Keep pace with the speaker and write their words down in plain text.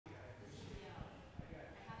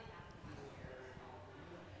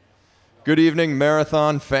Good evening,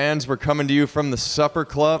 marathon fans. We're coming to you from the Sutter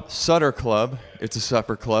Club. It's a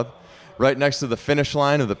supper club, right next to the finish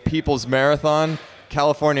line of the People's Marathon,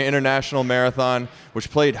 California International Marathon,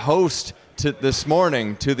 which played host this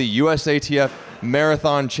morning to the USATF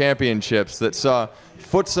Marathon Championships that saw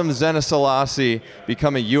Futsum Zienasellassie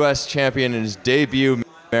become a U.S. champion in his debut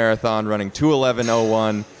marathon, running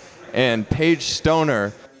 2:11:01, and Paige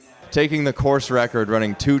Stoner taking the course record,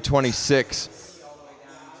 running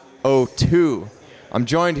 2:26:02. I'm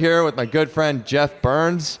joined here with my good friend Geoff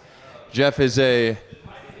Burns. Geoff is a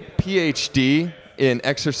PhD in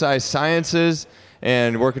exercise sciences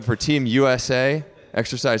and working for Team USA,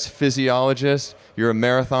 exercise physiologist. You're a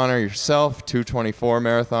marathoner yourself, 2:24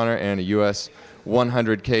 marathoner, and a US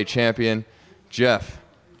 100K champion. Geoff,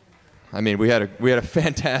 I mean, we had a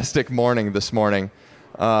fantastic morning this morning.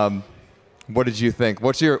 What did you think?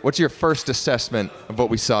 What's your first assessment of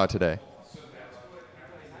what we saw today?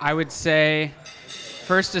 I would say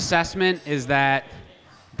first assessment is that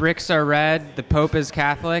bricks are red, the Pope is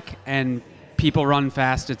Catholic, and people run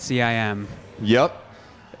fast at CIM. Yep.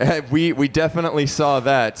 We definitely saw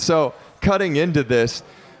that. So cutting into this,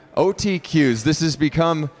 OTQs, this has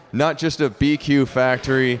become not just a BQ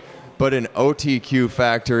factory, but an OTQ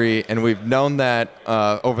factory, and we've known that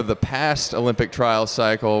over the past Olympic trial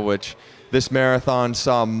cycle, which this marathon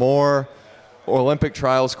saw more Olympic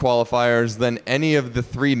trials qualifiers than any of the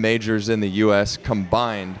three majors in the U.S.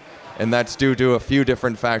 combined. And that's due to a few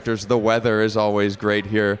different factors. The weather is always great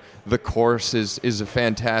here. The course is a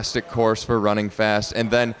fantastic course for running fast.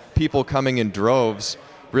 And then people coming in droves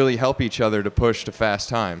really help each other to push to fast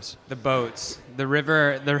times. The boats, the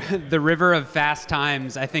river of fast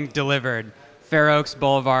times, I think delivered. Fair Oaks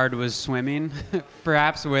Boulevard was swimming,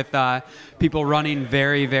 perhaps, with people running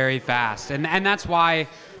very, very fast. And that's why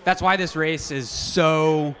this race is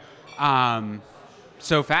so fast,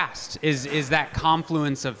 is that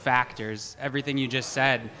confluence of factors, everything you just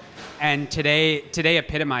said. And today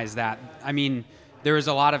epitomized that. I mean, there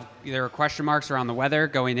were question marks around the weather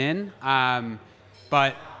going in,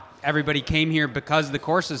 but everybody came here because the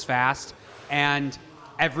course is fast, and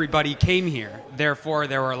everybody came here. Therefore,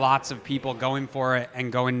 there were lots of people going for it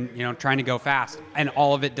and trying to go fast, and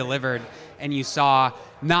all of it delivered. And you saw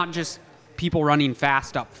not just people running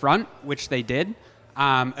fast up front, which they did,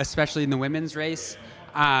 especially in the women's race,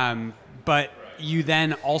 but you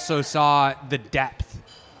then also saw the depth,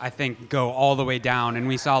 I think, go all the way down. And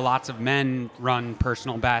we saw lots of men run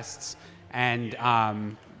personal bests and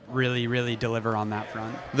really, really deliver on that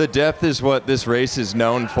front. The depth is what this race is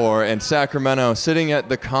known for, and Sacramento, sitting at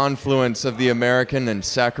the confluence of the American and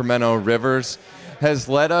Sacramento rivers, has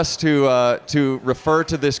led us to refer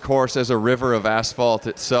to this course as a river of asphalt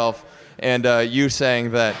itself. And you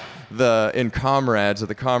saying that the Comrades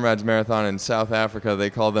Marathon in South Africa, they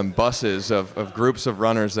call them buses of groups of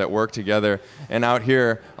runners that work together. And out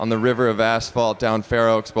here on the river of asphalt down Fair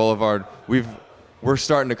Oaks Boulevard, we're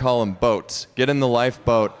starting to call them boats. Get in the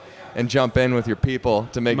lifeboat and jump in with your people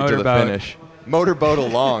to make it to the finish. Motorboat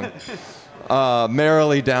along,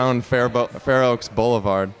 merrily down Fair Oaks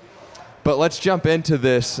Boulevard. But let's jump into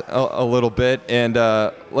this a little bit, and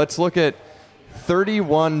let's look at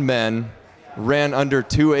 31 men ran under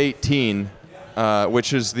 2:18,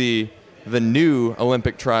 which is the new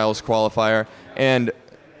Olympic trials qualifier. And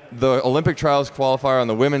the Olympic trials qualifier on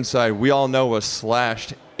the women's side, we all know, was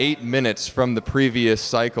slashed 8 minutes from the previous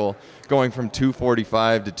cycle, going from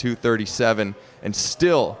 2:45 to 2:37, and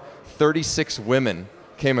still 36 women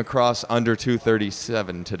came across under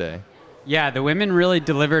 2:37 today. Yeah, the women really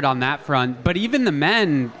delivered on that front, but even the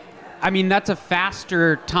men, I mean, that's a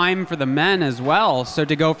faster time for the men as well. So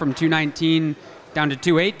to go from 2:19 down to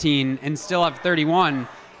 2:18 and still have 31,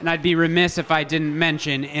 and I'd be remiss if I didn't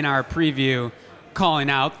mention in our preview calling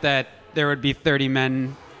out that there would be 30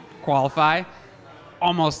 men qualify.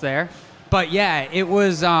 Almost there. But yeah, it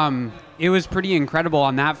was pretty incredible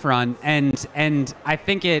on that front, and I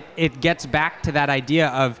think it gets back to that idea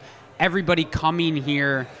of everybody coming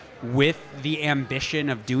here with the ambition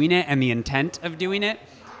of doing it and the intent of doing it.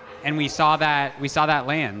 And we saw that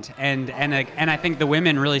land, and I think the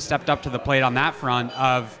women really stepped up to the plate on that front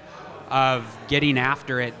of getting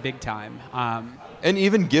after it big time. And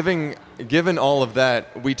even given all of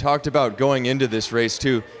that, we talked about going into this race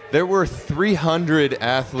too. There were 300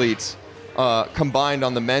 athletes combined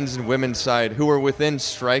on the men's and women's side who were within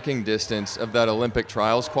striking distance of that Olympic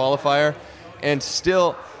trials qualifier, and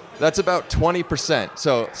still, that's about 20%.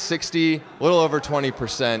 So 60, a little over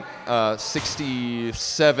 20%,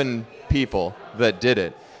 67 people that did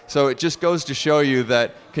it. So it just goes to show you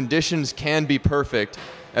that conditions can be perfect,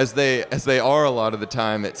 as they are a lot of the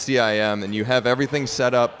time at CIM, and you have everything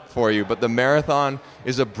set up for you. But the marathon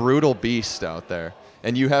is a brutal beast out there,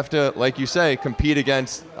 and you have to, like you say, compete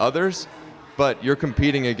against others, but you're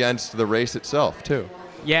competing against the race itself too.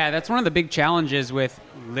 Yeah, that's one of the big challenges with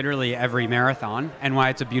literally every marathon, and why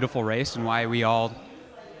it's a beautiful race and why we all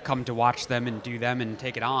come to watch them and do them and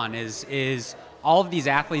take it on is all of these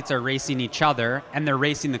athletes are racing each other, and they're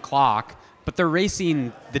racing the clock, but they're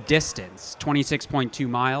racing the distance, 26.2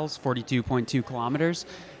 miles, 42.2 kilometers.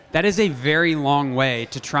 That is a very long way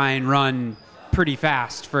to try and run pretty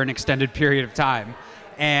fast for an extended period of time.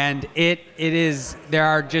 And there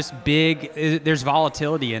are just there's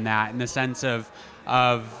volatility in that, in the sense of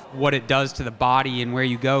what it does to the body and where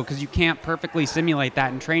you go, because you can't perfectly simulate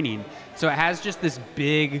that in training. So it has just this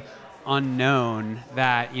big unknown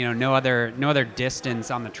that, you know, no other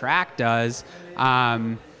distance on the track does.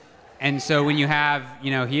 And so when you have,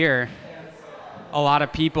 you know, here a lot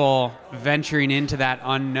of people venturing into that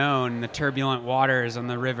unknown, the turbulent waters on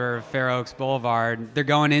the river of Fair Oaks Boulevard, they're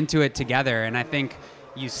going into it together. And I think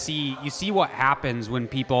you see what happens when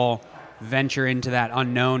people venture into that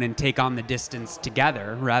unknown and take on the distance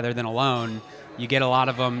together rather than alone. You get a lot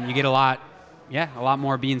of them, a lot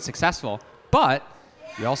more being successful. But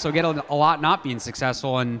you also get a lot not being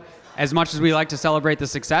successful. And as much as we like to celebrate the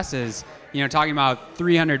successes, you know, talking about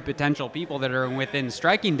 300 potential people that are within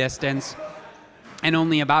striking distance and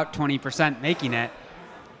only about 20% making it,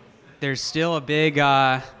 there's still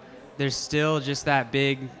there's still just that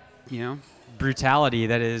big, you know, brutality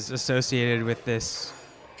that is associated with this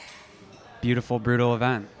beautiful, brutal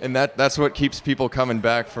event. And that's what keeps people coming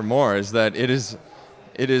back for more, is that it is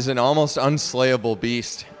an almost unslayable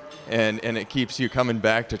beast, and it keeps you coming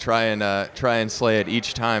back to try and slay it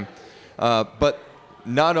each time. But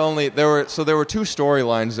not only there were two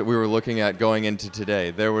storylines that we were looking at going into today.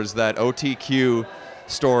 There was that OTQ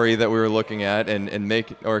story that we were looking at and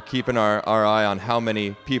keeping our eye on how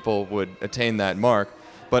many people would attain that mark,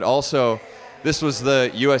 but also this was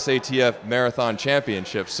the USATF Marathon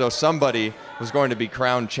Championship, so somebody was going to be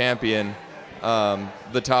crowned champion,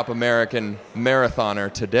 the top American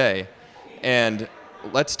marathoner today. And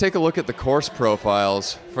let's take a look at the course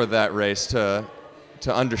profiles for that race to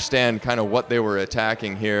understand kind of what they were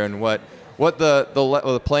attacking here and what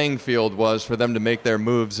the playing field was for them to make their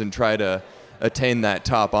moves and try to attain that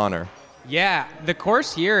top honor. Yeah, the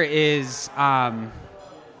course here is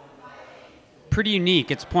pretty unique.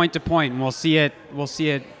 It's point to point, and we'll see it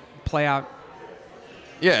play out.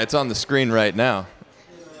 Yeah, it's on the screen right now.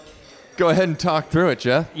 Go ahead and talk through it,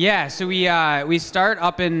 Jeff. Yeah, so we start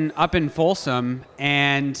up in Folsom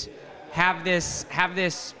and have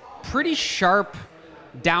this pretty sharp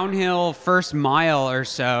downhill first mile or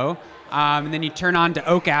so, and then you turn on to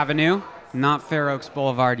Oak Avenue, not Fair Oaks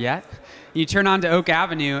Boulevard yet. You turn on to Oak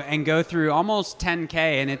Avenue and go through almost 10K,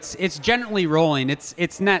 and it's gently rolling.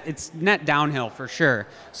 It's net downhill for sure.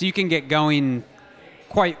 So you can get going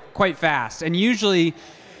quite fast. And usually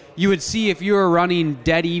you would see, if you were running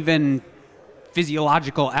dead even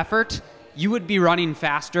physiological effort, you would be running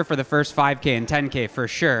faster for the first 5K and 10K for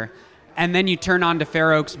sure. And then you turn on to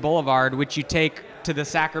Fair Oaks Boulevard, which you take to the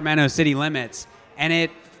Sacramento city limits, and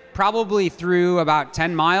it probably through about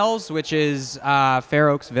 10 miles, which is Fair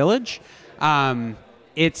Oaks Village.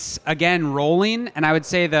 It's again rolling, and I would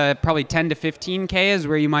say the probably 10 to 15K is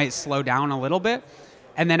where you might slow down a little bit.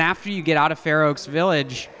 And then after you get out of Fair Oaks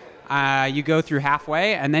Village, you go through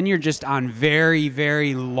halfway, and then you're just on very,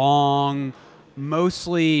 very long,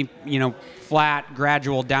 mostly, you know, flat,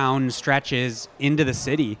 gradual down stretches into the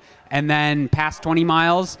city. And then past 20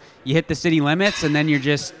 miles, you hit the city limits, and then you're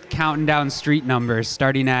just counting down street numbers,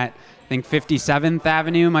 starting at, I think, 57th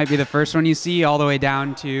Avenue might be the first one you see, all the way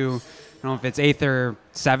down to, I don't know if it's 8th or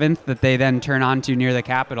 7th, that they then turn onto near the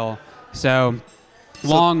Capitol. So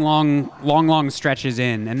long stretches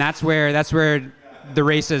in. And that's where the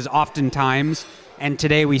races oftentimes, and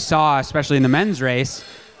today we saw, especially in the men's race,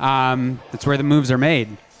 that's where the moves are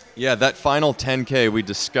made. Yeah, that final 10K we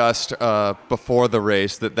discussed before the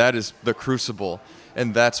race, that is the crucible,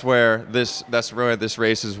 and that's where this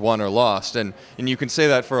race is won or lost. And you can say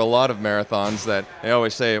that for a lot of marathons, that they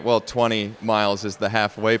always say, well, 20 miles is the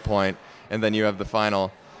halfway point, and then you have the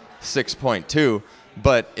final 6.2.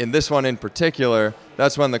 But in this one in particular,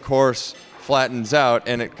 that's when the course flattens out,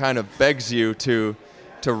 and it kind of begs you to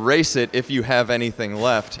race it if you have anything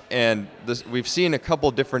left. And we've seen a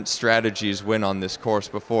couple different strategies win on this course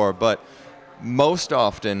before, but most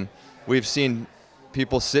often we've seen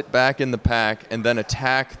people sit back in the pack and then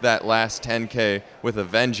attack that last 10K with a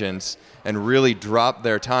vengeance and really drop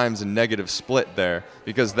their times in negative split there,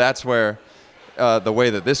 because that's where the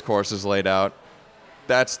way that this course is laid out,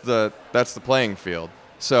 that's the playing field.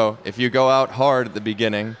 So if you go out hard at the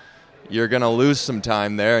beginning, you're going to lose some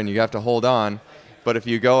time there, and you have to hold on. But if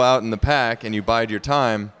you go out in the pack and you bide your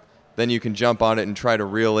time, then you can jump on it and try to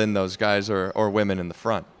reel in those guys or women in the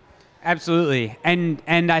front. Absolutely. And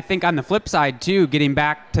I think on the flip side, too, getting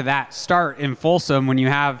back to that start in Folsom, when you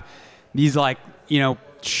have these, like, you know,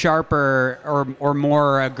 sharper or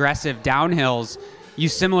more aggressive downhills, you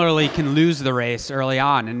similarly can lose the race early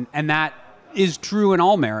on. And that is true in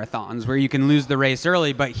all marathons, where you can lose the race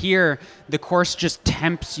early, but here the course just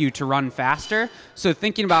tempts you to run faster. So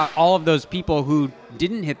thinking about all of those people who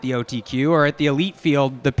didn't hit the OTQ, or at the elite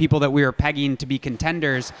field, the people that we were pegging to be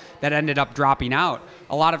contenders that ended up dropping out,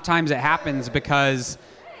 a lot of times it happens because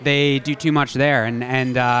they do too much there.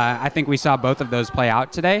 And I think we saw both of those play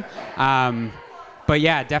out today. But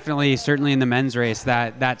yeah, definitely, certainly in the men's race,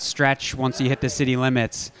 that stretch once you hit the city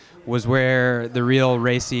limits was where the real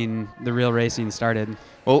racing started.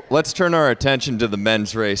 Well, let's turn our attention to the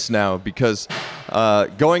men's race now, because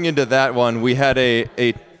going into that one, we had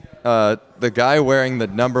the guy wearing the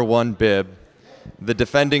 #1 bib, the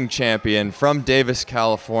defending champion from Davis,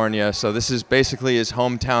 California. So this is basically his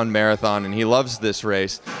hometown marathon, and he loves this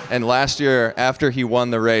race. And last year, after he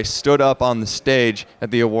won the race, stood up on the stage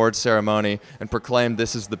at the awards ceremony and proclaimed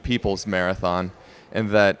this is the people's marathon,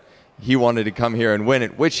 and that he wanted to come here and win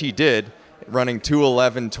it, which he did, running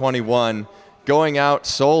 2:11:21, going out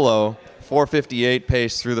solo, 4:58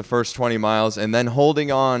 pace through the first 20 miles, and then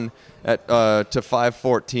holding on to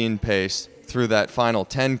 5:14 pace through that final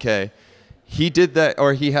 10K. He did that,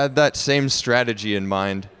 or he had that same strategy in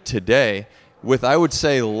mind today, with, I would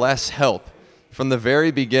say, less help. From the very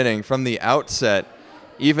beginning, from the outset,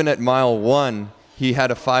 even at mile 1, he had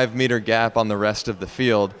a 5-meter gap on the rest of the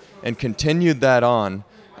field and continued that on,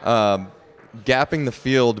 gapping the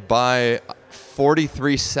field by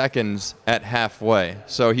 43 seconds at halfway.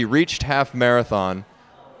 So he reached half marathon.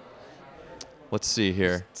 Let's see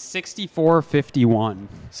here. 64:51.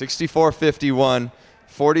 64:51,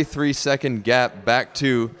 43-second gap back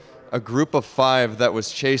to a group of 5 that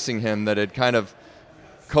was chasing him, that had kind of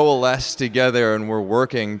coalesced together and were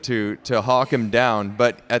working to hawk him down.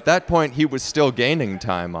 But at that point, he was still gaining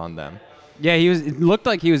time on them. Yeah, it looked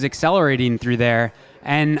like he was accelerating through there.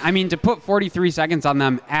 And I mean, to put 43 seconds on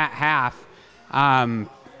them at half, I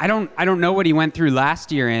don't know what he went through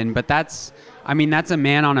last year in, but that's a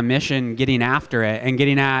man on a mission, getting after it and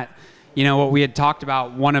getting at, you know, what we had talked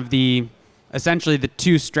about, one of the, essentially the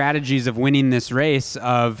 2 strategies of winning this race,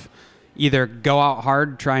 of either go out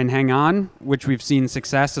hard, try and hang on, which we've seen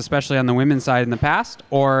success, especially on the women's side in the past,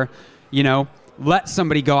 or, you know, let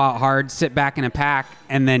somebody go out hard, sit back in a pack,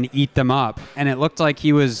 and then eat them up. And it looked like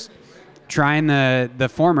he was trying the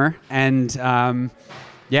former, and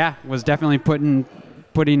was definitely putting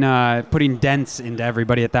dents into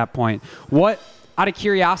everybody at that point. What, out of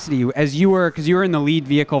curiosity, because you were in the lead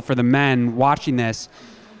vehicle for the men watching this,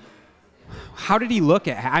 how did he look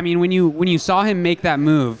at? I mean, when you saw him make that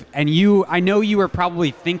move, and I know you were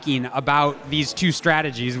probably thinking about these 2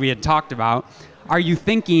 strategies we had talked about. Are you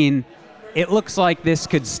thinking, it looks like this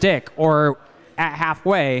could stick, or at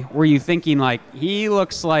halfway, were you thinking, like, he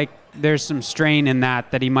looks like there's some strain in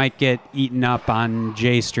that he might get eaten up on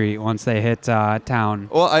J Street once they hit town?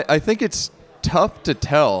 Well, I think it's tough to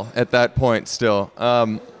tell at that point still.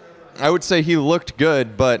 I would say he looked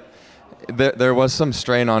good, but there was some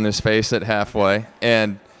strain on his face at halfway.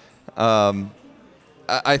 And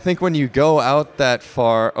I think when you go out that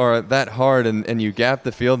far or that hard and you gap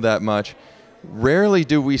the field that much, rarely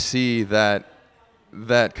do we see that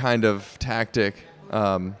kind of tactic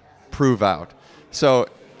prove out. So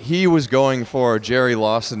he was going for Jerry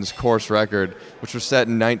Lawson's course record, which was set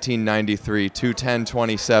in 1993,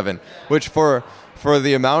 2:10:27, which for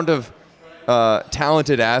the amount of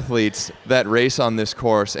talented athletes that race on this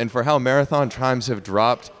course, and for how marathon times have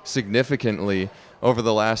dropped significantly over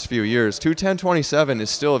the last few years, 2:10:27 is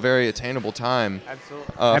still a very attainable time.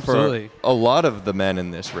 Absolutely. For a lot of the men in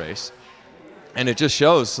this race. And it just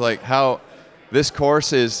shows like how this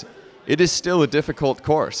course is still a difficult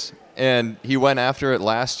course. And he went after it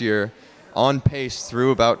last year on pace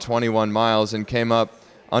through about 21 miles and came up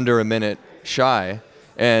under a minute shy.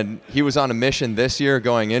 And he was on a mission this year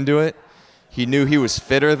going into it. He knew he was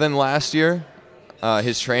fitter than last year.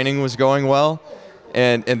 His training was going well.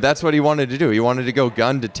 And that's what he wanted to do. He wanted to go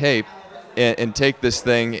gun to tape and take this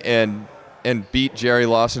thing and beat Jerry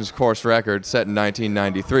Lawson's course record set in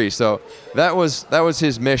 1993. So that was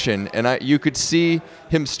his mission. And you could see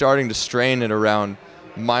him starting to strain it around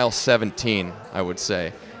mile 17, I would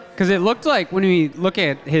say. Because it looked like when we look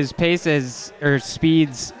at his paces or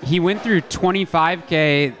speeds, he went through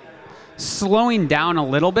 25K slowing down a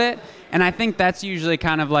little bit. And I think that's usually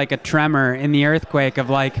kind of like a tremor in the earthquake of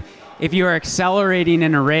like, if you are accelerating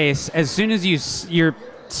in a race, as soon as your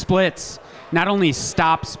splits not only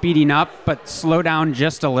stop speeding up, but slow down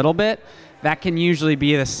just a little bit, that can usually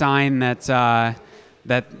be the sign that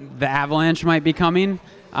that the avalanche might be coming.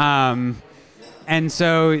 And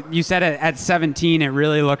so you said at 17, it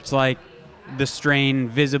really looked like the strain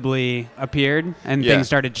visibly appeared and things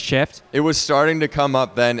started to shift. It was starting to come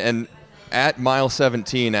up then, and at mile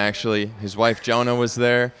 17, actually, his wife Jonah was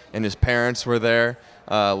there, and his parents were there.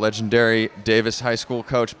 Legendary Davis High School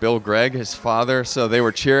coach Bill Gregg, his father. So they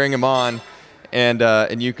were cheering him on,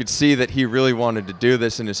 and you could see that he really wanted to do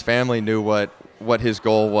this, and his family knew what his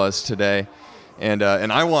goal was today, and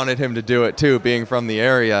I wanted him to do it too, being from the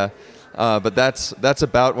area. But that's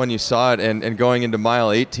about when you saw it, and going into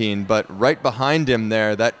mile 18. But right behind him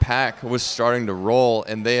there, that pack was starting to roll,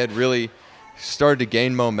 and they had really started to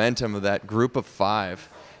gain momentum of that group of 5,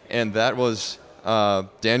 and that was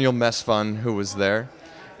Daniel Mesfun, who was there,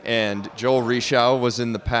 and Joel Rischow was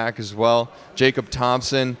in the pack as well. Jacob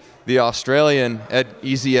Thompson, the Australian,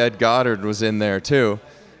 Easy Ed Goddard was in there too.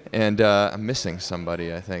 And I'm missing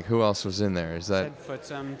somebody, I think. Who else was in there? Is that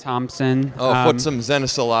Futsum Thompson? Oh, Futsum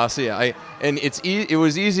Zienasellassie. And it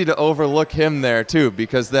was easy to overlook him there too,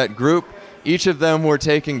 because that group, each of them were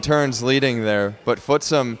taking turns leading there, but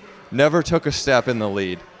Futsum never took a step in the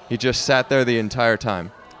lead. He just sat there the entire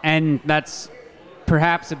time. And that's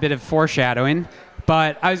perhaps a bit of foreshadowing.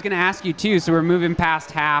 But I was going to ask you too. So we're moving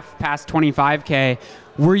past 25K.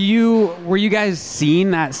 Were you guys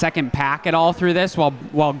seeing that second pack at all through this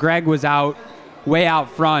while Greg was way out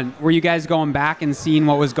front? Were you guys going back and seeing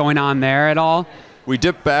what was going on there at all? We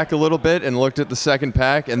dipped back a little bit and looked at the second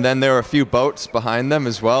pack, and then there were a few boats behind them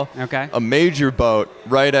as well. Okay. A major boat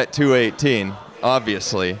right at 218,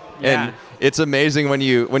 obviously. Yeah. And it's amazing when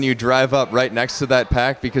you drive up right next to that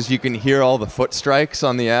pack, because you can hear all the foot strikes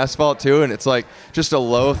on the asphalt too, and it's like just a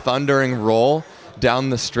low thundering roll down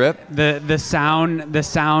the strip. The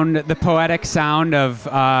poetic sound of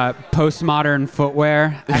postmodern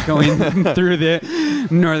footwear echoing through the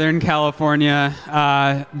Northern California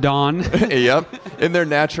dawn. Yep, in their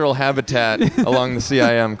natural habitat along the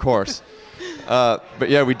CIM course. But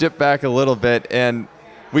yeah, we dipped back a little bit, and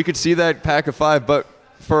we could see that pack of 5, but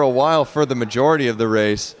for a while, for the majority of the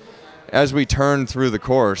race, as we turned through the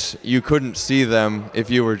course, you couldn't see them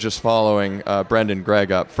if you were just following Brendan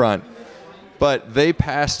Gregg up front. But they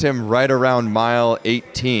passed him right around mile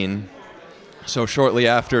 18, so shortly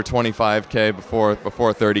after 25K, before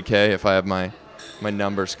 30K, if I have my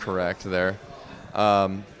numbers correct there.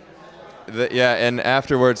 And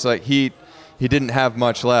afterwards, like he didn't have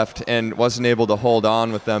much left and wasn't able to hold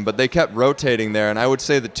on with them, but they kept rotating there. And I would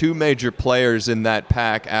say the 2 major players in that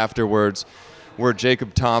pack afterwards were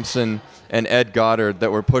Jacob Thompson and Ed Goddard, that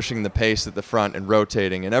were pushing the pace at the front and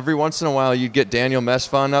rotating. And every once in a while, you'd get Daniel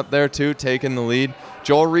Mesfun up there, too, taking the lead.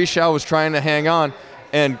 Joel Rischow was trying to hang on,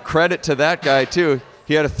 and credit to that guy, too.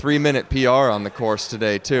 He had a 3-minute PR on the course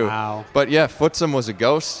today, too. Wow. But, yeah, Futsum was a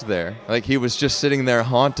ghost there. Like, he was just sitting there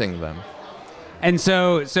haunting them. And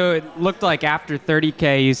so it looked like after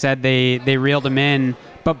 30K, you said they reeled him in.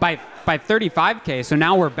 But by 35K, so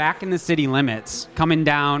now we're back in the city limits, coming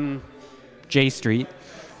down J Street.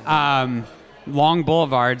 Long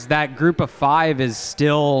boulevards, that group of 5 is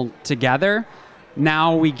still together.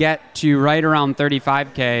 Now we get to right around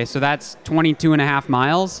 35K, so that's 22 and a half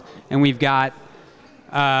miles, and we've got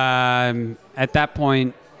at that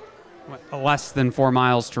point less than 4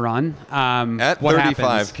 miles to run. At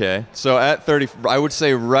 35K, so at 30, I would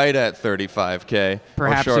say right at 35K.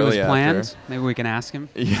 Perhaps or it was shortly planned. After. Maybe we can ask him.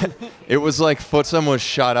 Yeah, it was like Futsum was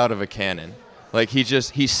shot out of a cannon. Like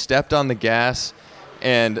he stepped on the gas,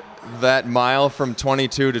 and that mile from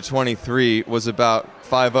 22 to 23 was about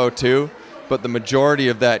 5:02, but the majority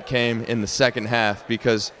of that came in the second half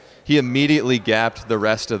because he immediately gapped the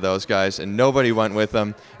rest of those guys, and nobody went with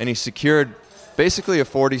him, and he secured basically a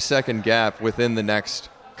 40-second gap within the next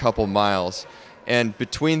couple miles. And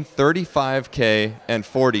between 35K and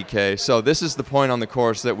 40K, so this is the point on the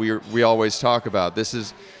course that we always talk about. This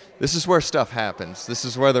is where stuff happens. This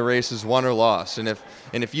is where the race is won or lost. And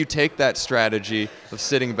if you take that strategy of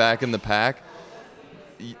sitting back in the pack,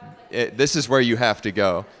 this is where you have to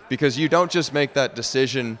go. Because you don't just make that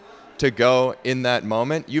decision to go in that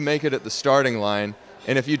moment. You make it at the starting line.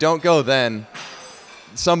 And if you don't go then,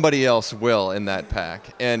 somebody else will in that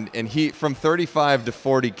pack. And he, from 35 to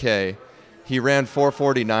 40K, he ran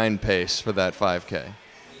 4:49 pace for that 5K.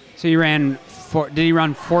 So he ran, did he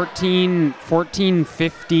run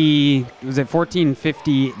 14:50, was it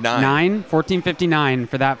 14:59? 14:59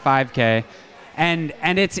 for that 5K.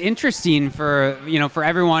 And it's interesting for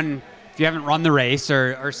everyone, if you haven't run the race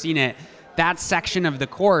or seen it, that section of the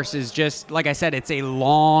course is just, like I said, it's a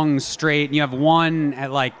long straight. And you have one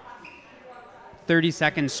at like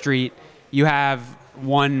 32nd Street. You have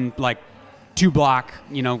one like 2-block,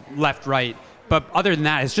 left, right. But other than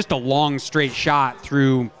that, it's just a long straight shot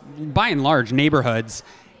through, by and large, neighborhoods.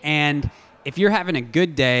 And if you're having a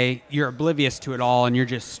good day, you're oblivious to it all and you're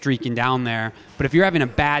just streaking down there. But if you're having a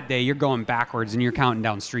bad day, you're going backwards and you're counting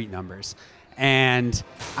down street numbers. And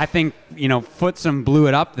I think, Futsum blew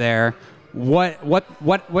it up there.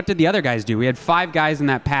 What did the other guys do? We had 5 guys in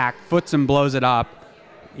that pack. Futsum blows it up.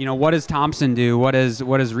 What does Thompson do? What does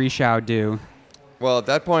Rischau do? Well, at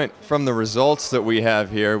that point, from the results that we have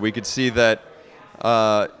here, we could see that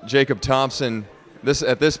Jacob Thompson,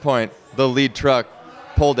 at this point, the lead truck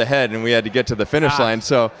pulled ahead and we had to get to the finish line.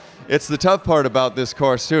 So it's the tough part about this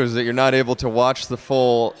course too, is that you're not able to watch the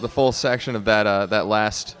full section of that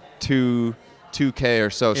last 2K or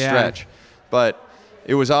so stretch. But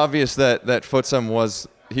it was obvious that Futsum was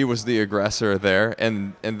the aggressor there,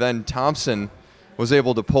 and then Thompson was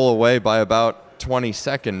able to pull away by about 20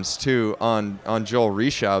 seconds too on Joel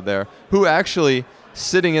Rischau there, who actually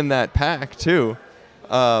sitting in that pack too.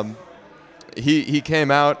 He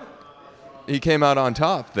came out on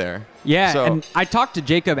top there. Yeah, so, and I talked to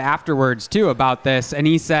Jacob afterwards too about this, and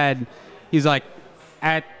he's like,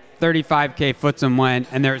 at 35K Futsum went,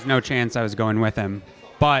 and there was no chance I was going with him,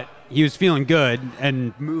 but he was feeling good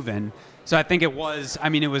and moving. So I think it was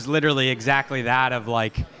literally exactly that of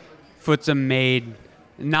like, Futsum made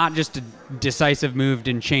not just a decisive move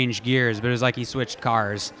and changed gears, but it was like he switched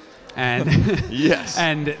cars. And yes.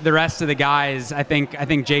 And the rest of the guys, I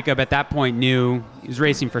think Jacob at that point knew he was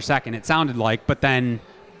racing for second, it sounded like, but then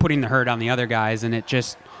putting the hurt on the other guys, and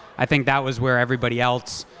I think that was where everybody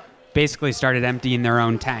else basically started emptying their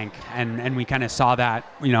own tank, and we kind of saw that,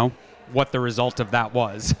 what the result of that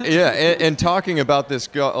was. Yeah, and talking about this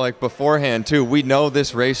like beforehand too, we know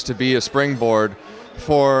this race to be a springboard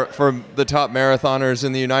for the top marathoners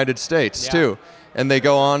in the United States too, and they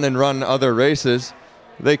go on and run other races.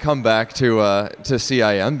 They come back to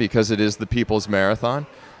CIM because it is the People's Marathon,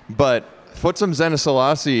 but Futsum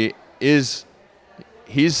Zienasellassie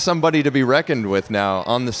he's somebody to be reckoned with now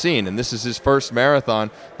on the scene, and this is his first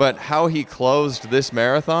marathon. But how he closed this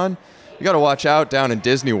marathon, you got to watch out down in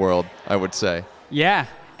Disney World, I would say. Yeah,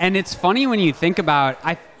 and it's funny when you think about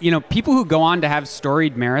people who go on to have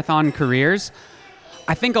storied marathon careers.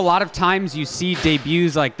 I think a lot of times you see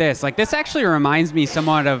debuts like this. Like this actually reminds me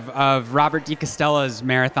somewhat of Robert De Castella's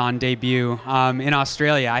marathon debut in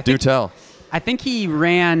Australia. Do tell. I think he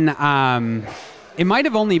ran. It might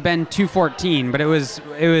have only been 2:14, but it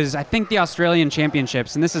was I think the Australian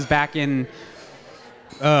Championships, and this is back in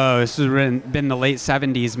this has been the late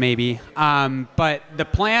 70s maybe. But the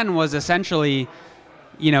plan was essentially,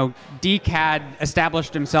 Deke had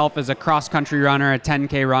established himself as a cross-country runner, a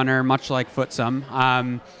 10K runner, much like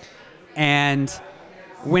Futsum, and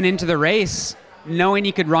went into the race knowing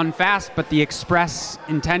he could run fast, but the express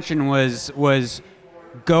intention was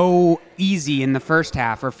go easy in the first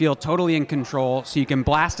half or feel totally in control so you can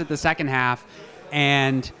blast it the second half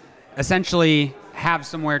and essentially have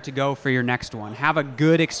somewhere to go for your next one. Have a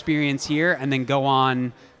good experience here and then go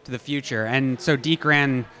on to the future. And so Deke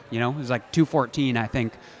ran, it was like 2:14, I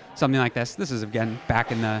think, something like this. This is, again,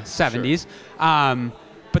 back in the 70s. Sure.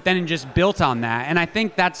 But then it just built on that. And I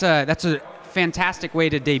think that's a fantastic way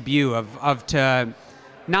to debut of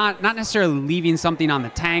not necessarily leaving something on the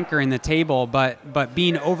tank or in the table, but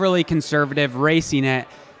being overly conservative, racing it,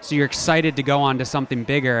 so you're excited to go on to something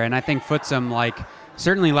bigger. And I think Futsum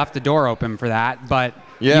certainly left the door open for that. But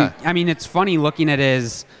yeah, it's funny looking at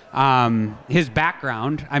his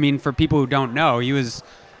background. For people who don't know, he was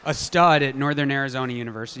a stud at Northern Arizona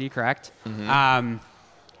University, correct? Mm-hmm.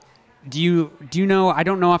 Do you know? I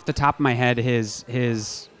don't know off the top of my head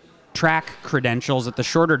his track credentials at the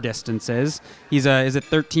shorter distances. Is it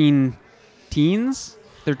 13 teens?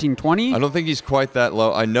 1320? I don't think he's quite that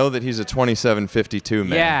low. I know that he's a 27:52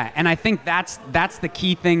 man. Yeah, and I think that's the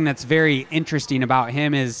key thing that's very interesting about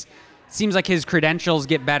him is it seems like his credentials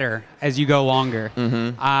get better as you go longer.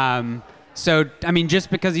 Mm-hmm. So,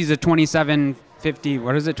 just because he's a 27:50,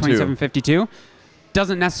 what is it, 27:52,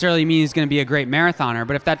 doesn't necessarily mean he's going to be a great marathoner.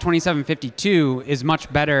 But if that 27:52 is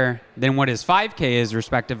much better than what his 5K is,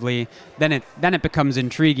 respectively, then it becomes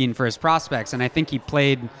intriguing for his prospects. And I think he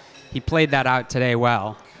played that out today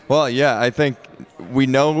well. Well, yeah, I think we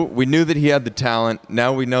knew that he had the talent.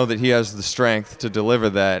 Now we know that he has the strength to deliver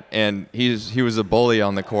that, and he was a bully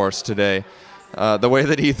on the course today. The way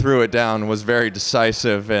that he threw it down was very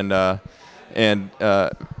decisive and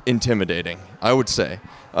intimidating, I would say.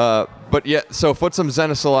 But yeah, so Futsum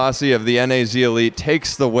Zienasellassie of the NAZ Elite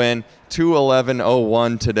takes the win,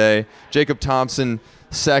 2:11:01 today. Jacob Thompson,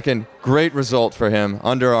 second. Great result for him.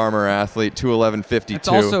 Under Armour athlete, 2:11:52. It's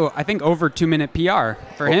also, I think, over 2-minute PR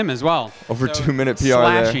for him as well. Over So 2-minute PR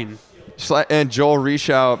slashing. there. And Joel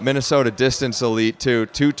Rischow, Minnesota Distance Elite, too,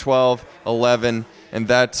 2:12:11. And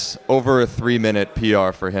that's over a 3-minute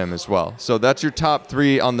PR for him as well. So that's your top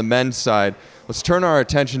three on the men's side. Let's turn our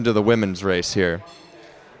attention to the women's race here.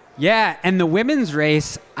 Yeah, and the women's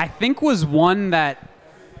race, I think, was one that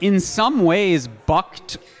in some ways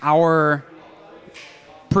bucked our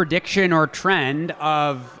prediction or trend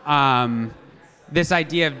of this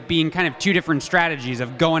idea of being kind of two different strategies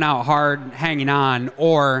of going out hard, hanging on,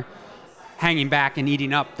 or hanging back and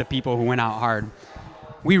eating up the people who went out hard.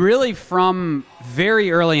 We really, from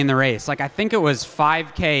very early in the race, like I think it was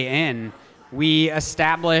 5K in, we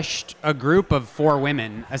established a group of 4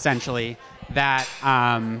 women, essentially, that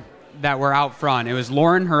that were out front. It was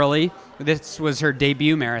Lauren Hurley. This was her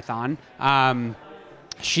debut marathon.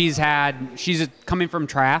 She's coming from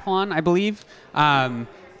triathlon, I believe. Good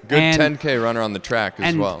 10K runner on the track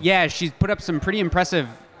as well. Yeah, she's put up some pretty impressive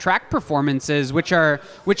track performances, which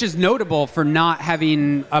is notable for not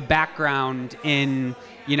having a background in,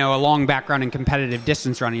 a long background in competitive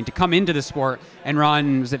distance running, to come into the sport and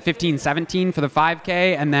run, was it 15:17 for the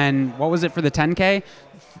 5K, and then what was it for the 10K?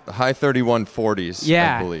 High 31:40s,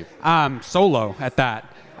 yeah, I believe. Solo at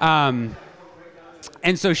that. And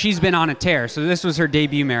so she's been on a tear. So this was her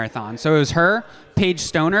debut marathon. So it was her, Paige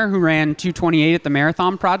Stoner, who ran 2:28 at the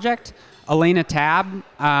Marathon Project, Elena Tabb,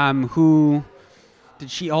 who, did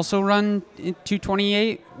she also run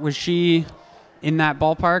 2:28? Was she in that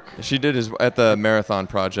ballpark? She did at the Marathon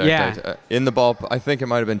Project. Yeah. In the ball, I think it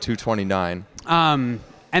might have been 2:29. And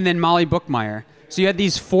then Molly Bookmeyer. So you had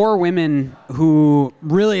these 4 women who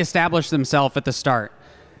really established themselves at the start.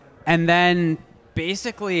 And then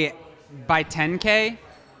basically by 10K,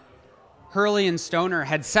 Hurley and Stoner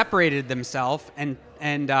had separated themselves, and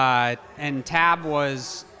Tabb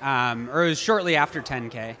was, or it was shortly after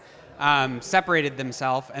 10K, separated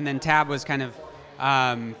themselves, and then Tabb was kind of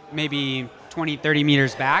maybe 20, 30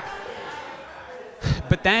 meters back.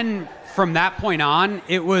 But then from that point on,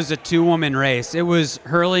 it was a 2-woman race. It was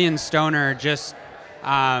Hurley and Stoner just,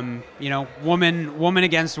 woman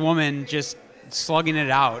against woman, just slugging it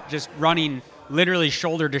out, just running literally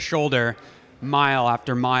shoulder to shoulder, mile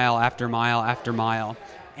after mile after mile after mile.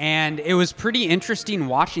 And it was pretty interesting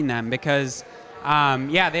watching them because,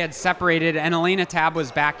 they had separated, and Elena Tabb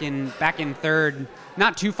was back in third,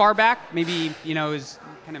 not too far back, maybe, it was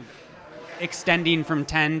kind of extending from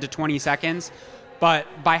 10 to 20 seconds. But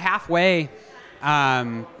by halfway,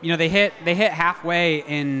 they hit halfway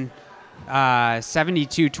in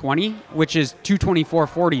 72:20, which is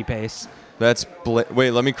 2:24:40 pace.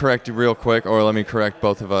 Wait, let me correct you real quick, or let me correct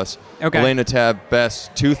both of us. Okay. Elena Tabb,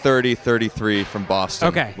 best 2:30:33 from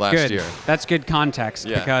Boston last year. That's good context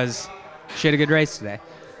because she had a good race today.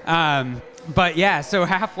 But yeah, so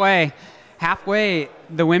halfway,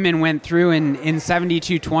 the women went through in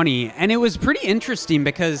 72:20, and it was pretty interesting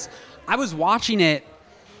because I was watching it,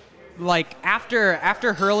 like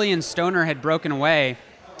after Hurley and Stoner had broken away,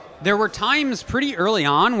 there were times pretty early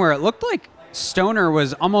on where it looked like Stoner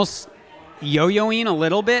was almost yo-yoing a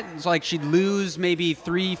little bit. It's like she'd lose maybe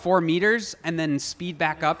 3-4 meters and then speed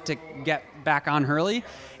back up to get back on Hurley.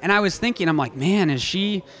 And I was thinking, I'm like, man, is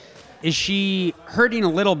she hurting a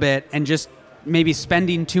little bit and just maybe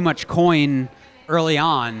spending too much coin early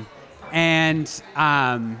on? And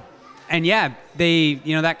yeah,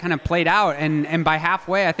 that kind of played out. And by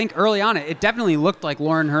halfway, I think early on, it definitely looked like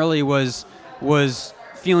Lauren Hurley was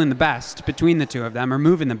feeling the best between the two of them, or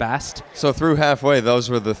moving the best. So through halfway, those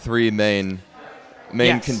were the 3 main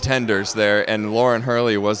Yes. contenders there, and Lauren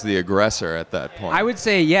Hurley was the aggressor at that point. I would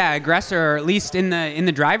say, yeah, aggressor, or at least in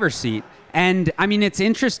the driver's seat. And I mean, it's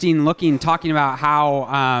interesting talking about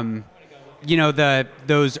how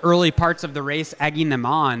those early parts of the race egging them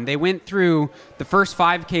on. They went through the first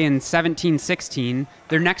 5K in 17:16.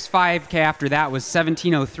 Their next 5K after that was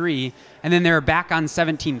 17:03. And then they were back on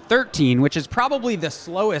 17:13, which is probably the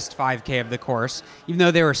slowest 5K of the course, even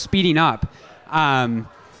though they were speeding up.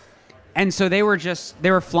 And so they were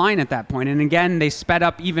flying at that point. And again, they sped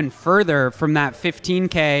up even further from that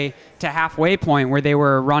 15K to halfway point, where they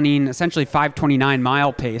were running essentially 5:29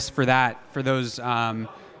 mile pace for those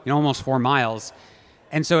almost 4 miles.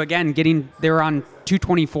 And so again, they were on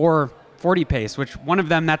 2:24:40 pace, which one of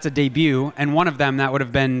them, that's a debut, and one of them that would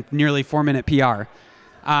have been nearly 4-minute PR.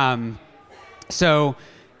 So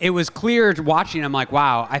it was clear watching. I'm like,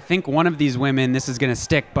 wow, I think one of these women, this is going to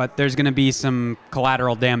stick, but there's going to be some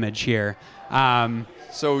collateral damage here.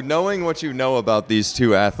 So knowing what you know about these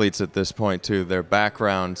two athletes at this point, too, their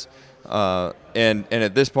backgrounds, and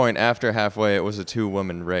at this point, after halfway, it was a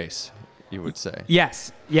two-woman race, you would say.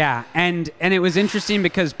 Yes, yeah, and it was interesting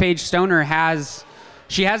because Paige Stoner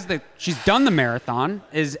she's done the marathon,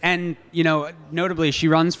 and you know, notably she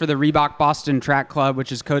runs for the Reebok Boston Track Club,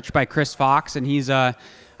 which is coached by Chris Fox, and he's a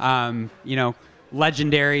you know,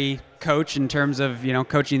 legendary coach in terms of, you know,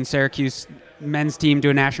 coaching Syracuse men's team to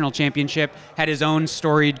a national championship. Had his own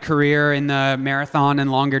storied career in the marathon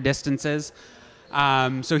and longer distances.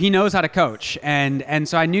 So he knows how to coach, and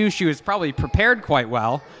so I knew she was probably prepared quite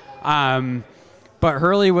well. But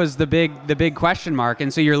Hurley was the big question mark.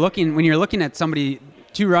 And so when you're looking at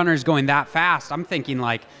two runners going that fast, I'm thinking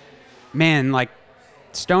like, man, like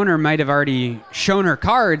Stoner might have already shown her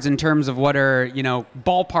cards in terms of what her, you know,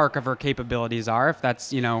 ballpark of her capabilities are. If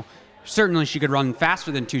that's, you know, certainly she could run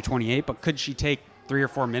faster than 2:28, but could she take 3 or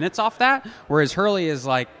 4 minutes off that? Whereas Hurley is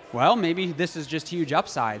like, well, maybe this is just huge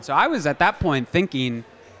upside. So I was at that point thinking,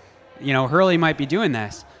 you know, Hurley might be doing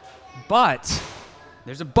this. But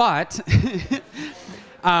there's a but.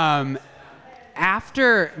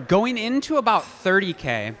 After going into about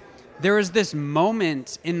 30K, there was this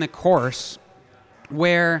moment in the course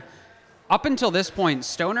where up until this point,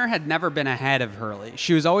 Stoner had never been ahead of Hurley.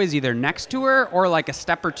 She was always either next to her or like a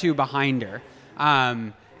step or two behind her.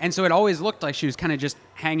 And so it always looked like she was kind of just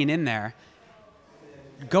hanging in there.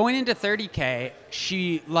 Going into 30K,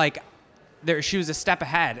 she was a step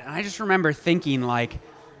ahead. And I just remember thinking, like,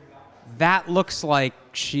 that looks like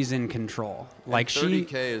she's in control. Like,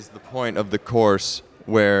 30K is the point of the course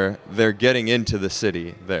where they're getting into the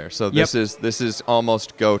city there. So this is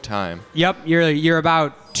almost go time. Yep, you're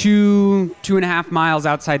about 2.5 miles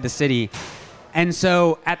outside the city. And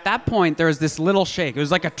so at that point there was this little shake. It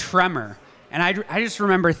was like a tremor. And I just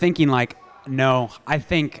remember thinking, like, no, I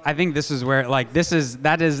think this is where, like, that's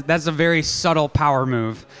a very subtle power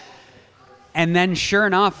move. And then sure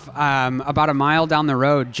enough, about a mile down the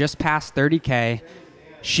road, just past 30K,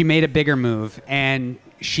 she made a bigger move, and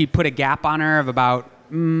she put a gap on her of about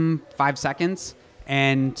 5 seconds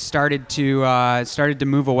and started to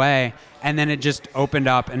move away. And then it just opened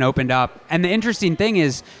up and opened up. And the interesting thing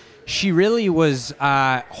is, she really was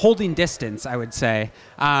holding distance, I would say,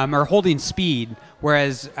 or holding speed,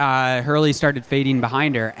 whereas Hurley started fading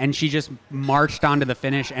behind her, and she just marched onto the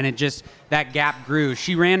finish, and that gap grew.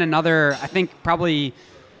 She ran another, I think probably,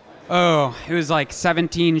 it was like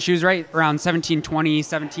 17. She was right around 17:20,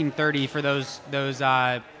 17:30 for those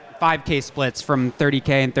 5K splits from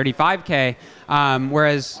 30K and 35K,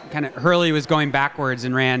 whereas kind of Hurley was going backwards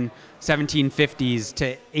and ran 1750s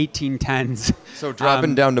to 1810s. So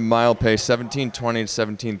dropping down to mile pace, 1720 to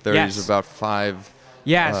 1730 is about 5.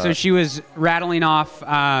 Yeah, so she was rattling off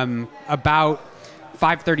about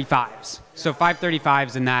 535s. So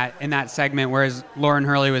 535s in that segment, whereas Lauren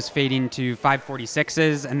Hurley was fading to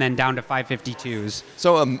 546s and then down to 552s.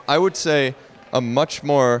 So I would say a much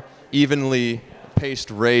more evenly paced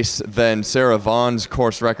race than Sarah Vaughan's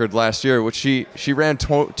course record last year, which she ran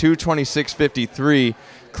 2:26:53,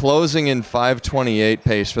 closing in 5:28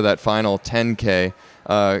 pace for that final 10K,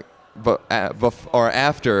 but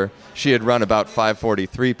after she had run about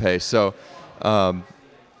 5:43 pace. So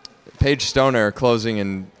Paige Stoner closing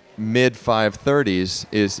in mid 5:30s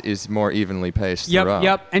is more evenly paced throughout.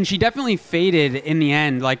 Yep, and she definitely faded in the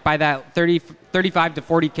end. Like by that 35 to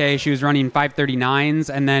 40K, she was running 5:39s,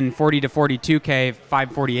 and then 40 to 42K,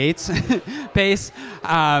 5:48s pace.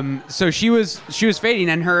 So she was fading,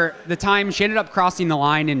 and the time she ended up crossing the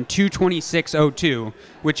line in 2:26:02,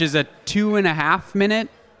 which is a 2.5 minute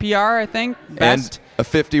PR, I think, best. And a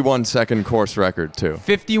 51-second course record too.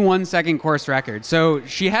 51-second course record. So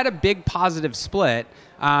she had a big positive split.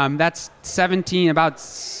 That's about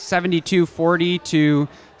 72:40 to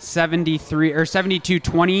 73, or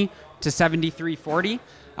 72:20 to 73:40,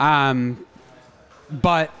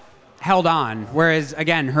 but held on. Whereas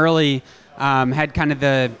again, Hurley had kind of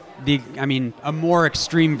a more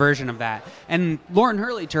extreme version of that. And Lauren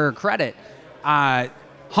Hurley, to her credit,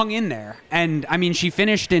 hung in there. And I mean, she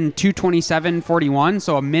finished in 2:27:41,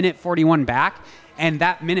 so a minute 41 back. And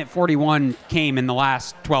that minute 41 came in the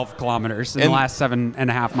last 12 kilometers, in the last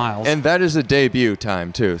 7.5 miles. And that is a debut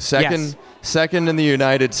time, too. Second in the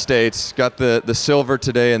United States, got the silver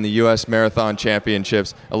today in the U.S. Marathon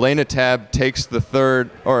Championships. Elena Tabb takes the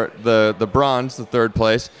bronze, the third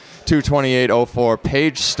place, 2:28:04.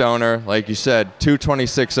 Paige Stoner, like you said,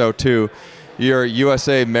 2:26:02. Your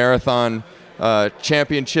USA Marathon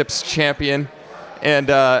Championships champion. And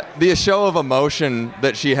the show of emotion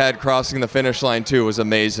that she had crossing the finish line, too, was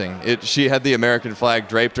amazing. She had the American flag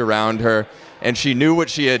draped around her, and she knew what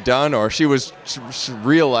she had done, or she was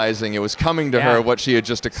realizing it was coming to her what she had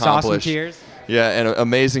just accomplished. Saw some tears. Yeah, and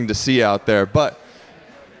amazing to see out there. But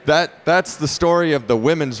that's the story of the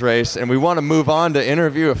women's race, and we want to move on to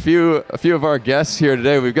interview a few of our guests here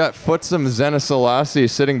today. We've got Futsum Zienasellassie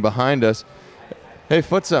sitting behind us. Hey,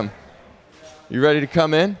 Futsum, you ready to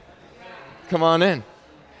come in? Come on in.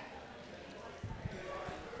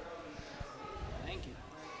 Thank you.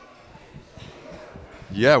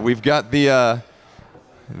 Yeah, we've got the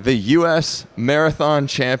U.S. marathon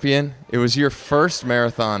champion. It was your first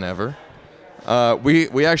marathon ever.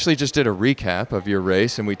 We actually just did a recap of your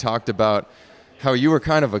race, and we talked about how you were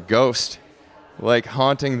kind of a ghost, like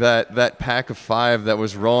haunting that pack of 5 that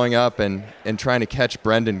was rolling up and trying to catch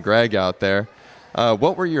Brendan Gregg out there.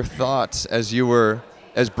 What were your thoughts as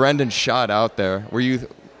Brendan shot out there?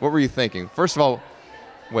 What were you thinking? First of all,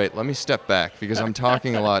 wait, let me step back because I'm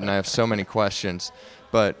talking a lot and I have so many questions.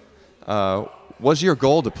 But was your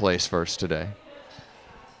goal to place first today?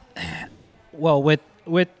 Well,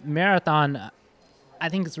 with marathon, I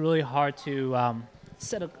think it's really hard to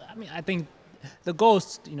set a. I mean, I think the goal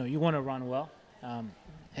is, you want to run well,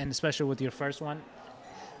 and especially with your first one.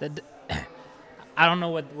 I don't know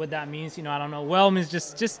what that means. I don't know. Well means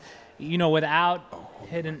just without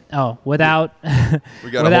hitting. Oh, without.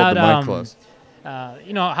 We gotta hold the mic close.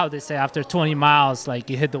 You know how they say after 20 miles, like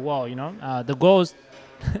you hit the wall. The goal is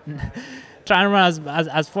trying to run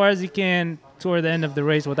as far as you can toward the end of the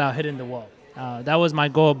race without hitting the wall. That was my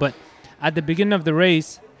goal. But at the beginning of the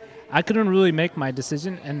race, I couldn't really make my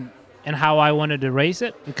decision and how I wanted to race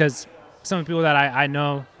it, because some people that I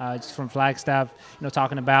know just from Flagstaff,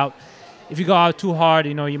 talking about if you go out too hard,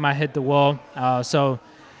 you might hit the wall. So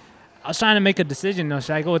I was trying to make a decision.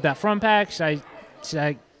 Should I go with that front pack? Should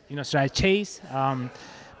I chase?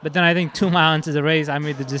 But then I think 2 miles into the race, I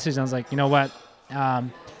made the decision. I was like, you know what?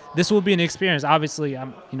 This will be an experience. Obviously,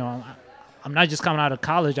 I'm not just coming out of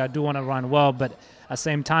college. I do want to run well, but at the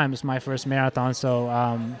same time, it's my first marathon, so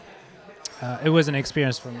it was an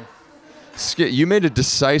experience for me. You made a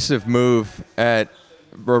decisive move at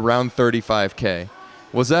around 35K.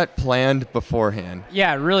 Was that planned beforehand?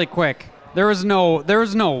 Yeah, really quick. There was no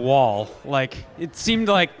wall. Like it seemed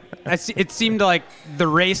like the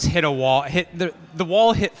race hit a wall. The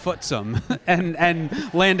wall hit Futsum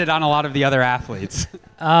and landed on a lot of the other athletes.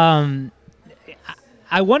 I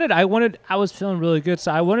was feeling really good,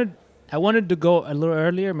 so I wanted to go a little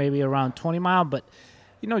earlier, maybe around 20 miles, but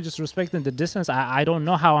just respecting the distance, I don't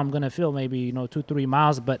know how I'm gonna feel, maybe 2-3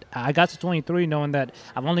 miles, but I got to 23 knowing that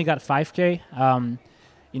I've only got 5K.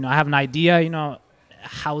 I have an idea,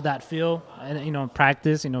 how that feel, and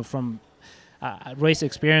practice, from race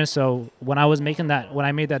experience. So when I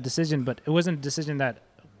made that decision, but it wasn't a decision that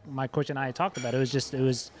my coach and I talked about. It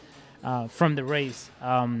was from the race.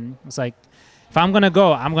 It's like, if I'm gonna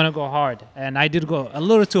go hard, and I did go a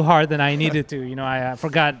little too hard than I needed to. I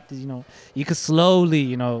forgot. You could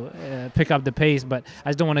slowly, pick up the pace, but I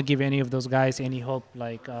just don't want to give any of those guys any hope.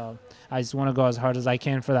 Like, I just want to go as hard as I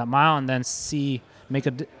can for that mile, and then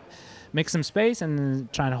make some space, and then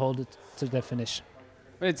try to hold it to the finish.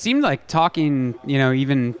 But it seemed like talking,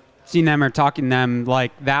 even seeing them or talking them,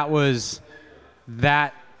 like that was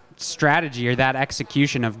that strategy or that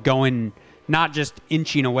execution of going, not just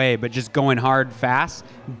inching away, but just going hard fast,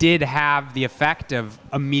 did have the effect of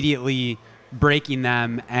immediately breaking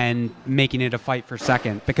them and making it a fight for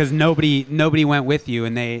second, because nobody went with you,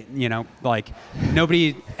 and they,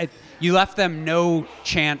 nobody, you left them no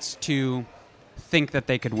chance to think that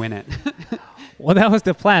they could win it. Well, that was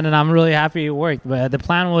the plan, and I'm really happy it worked. But the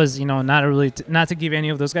plan was, not to give any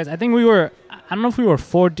of those guys. I think I don't know if we were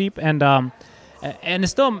 4 deep, and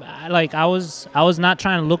it's still, like, I was not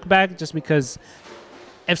trying to look back, just because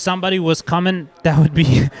if somebody was coming, that would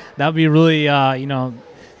be really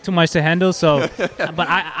too much to handle. So, but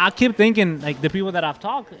I keep thinking, like, the people that I've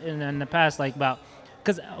talked in the past, like, about,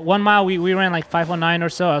 because 1 mile we ran like 5:09 or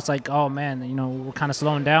so. I was like, oh man, we're kind of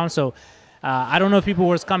slowing down. So I don't know if people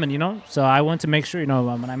were coming, so I want to make sure,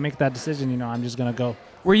 when I make that decision, I'm just gonna go.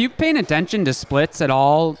 Were you paying attention to splits at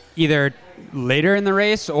all, either later in the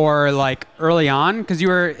race or like early on? Because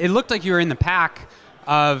it looked like you were in the pack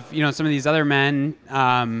of some of these other men,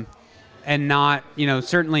 and not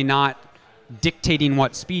certainly not dictating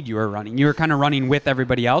what speed you were running. You were kind of running with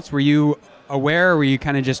everybody else. Were you aware, or were you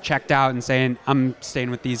kind of just checked out and saying, I'm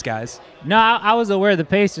staying with these guys? No, I was aware of the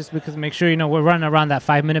pace, just because make sure we're running around that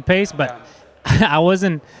 5-minute pace, but I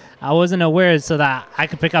wasn't I wasn't aware so that I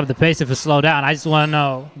could pick up the pace if it slowed down. I just want to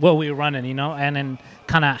know what we were running, and then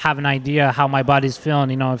kind of have an idea how my body's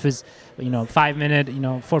feeling, if it's, 5 minute,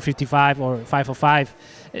 4:55 or 5:05.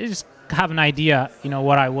 Just have an idea,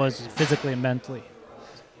 what I was physically and mentally.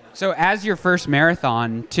 So as your first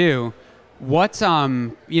marathon too, what's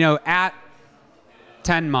at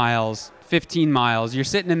 10 miles, 15 miles, you're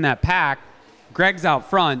sitting in that pack, Greg's out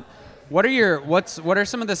front. What are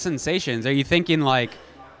some of the sensations? Are you thinking like,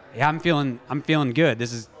 yeah, I'm feeling good.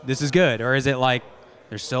 This is good, or is it like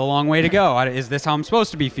there's still a long way to go? Is this how I'm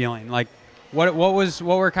supposed to be feeling? Like, what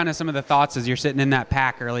were kind of some of the thoughts as you're sitting in that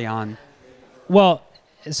pack early on? Well,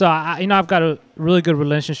 so I've got a really good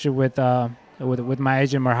relationship with my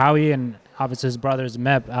agent Marhawi, and obviously his brother is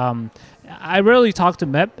Meb. I rarely talk to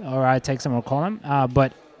Meb, or I text him or call him,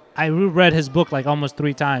 but I read his book like almost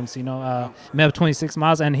 3 times. Meb 26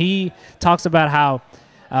 miles, and he talks about how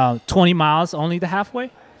 20 miles only the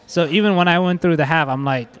halfway. So even when I went through the half, I'm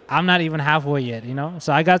like, I'm not even halfway yet,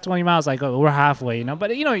 So I got 20 miles, like, oh, we're halfway,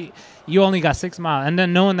 But, you only got 6 miles. And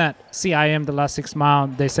then knowing that CIM, the last 6 mile,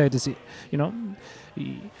 they said,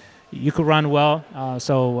 you could run well.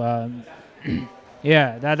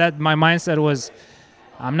 Yeah, that my mindset was,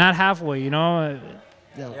 I'm not halfway,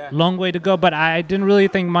 long way to go. But I didn't really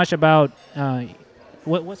think much about,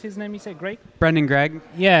 what's his name you said, Greg? Brendan Gregg?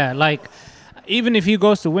 Yeah, like, even if he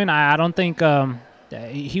goes to win, I don't think...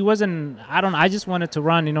 he wasn't. I just wanted to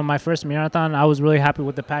run. My first marathon. I was really happy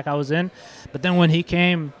with the pack I was in. But then when he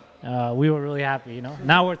came, we were really happy.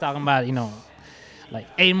 Now we're talking about like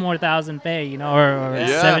 8 more thousand pay. Or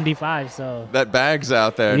 75. So that bag's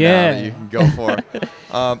out there now that you can go for.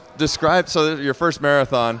 Describe your first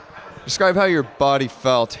marathon. Describe how your body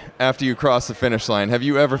felt after you crossed the finish line. Have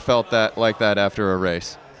you ever felt that like that after a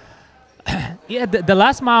race? Yeah, the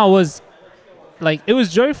last mile was. Like, it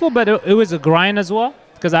was joyful, but it was a grind as well,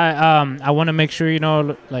 because I want to make sure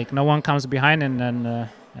like no one comes behind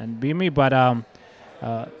and beat me. But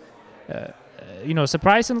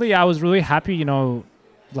surprisingly, I was really happy.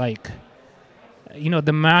 Like,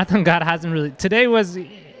 the marathon God hasn't really. Today was,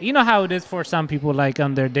 how it is for some people, like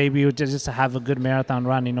on their debut, just to have a good marathon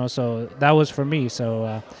run. So that was for me.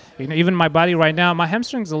 So even my body right now, my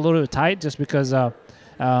hamstring's a little tight just because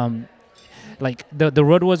like the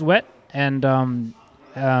road was wet. And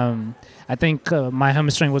I think my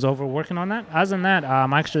hamstring was overworking on that. Other than that,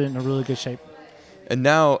 I'm actually in a really good shape. And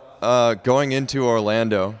now, going into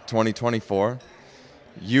Orlando 2024,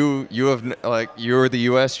 you're the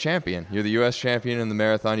U.S. champion. You're the U.S. champion in the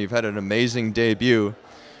marathon. You've had an amazing debut.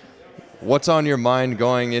 What's on your mind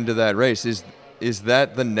going into that race? Is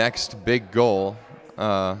that the next big goal?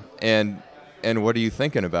 And what are you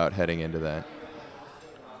thinking about heading into that?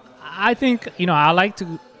 I think I like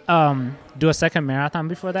to. Do a second marathon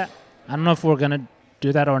before that. I don't know if we're gonna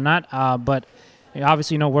do that or not. But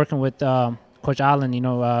obviously, working with Coach Allen, he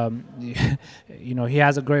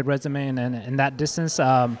has a great resume, and in that distance,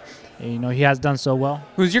 he has done so well.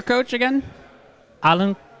 Who's your coach again?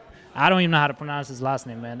 Allen. I don't even know how to pronounce his last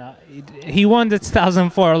name, man. He won the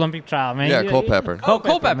 2004 Olympic trial, man. Yeah, Culpepper.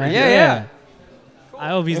 Culpepper. Yeah. I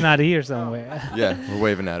hope he's not here somewhere. Yeah, we're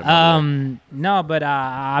waving at him. No, but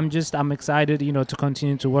I'm excited, to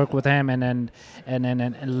continue to work with him and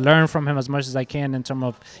learn from him as much as I can in terms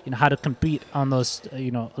of how to compete on those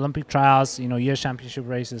Olympic trials, year championship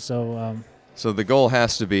races. So the goal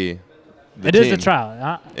has to be it is the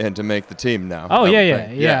trial, and to make the team now. Oh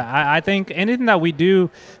yeah. I think anything that we do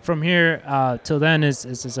from here till then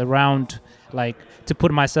is around like to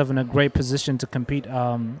put myself in a great position to compete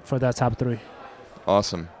for that top 3.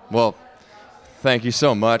 Awesome. Well, thank you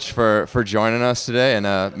so much for joining us today. And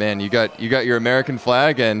man, you got your American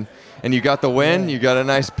flag and you got the win. You got a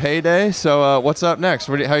nice payday. So what's up next?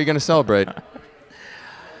 How are you going to celebrate?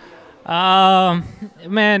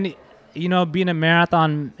 Man, being a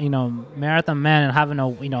marathon man and having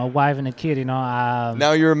a wife and a kid,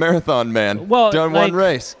 now you're a marathon man. Well, done one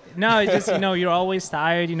race. No, it's just you're always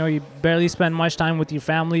tired. You barely spend much time with your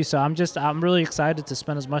family. So I'm really excited to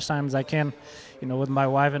spend as much time as I can, with my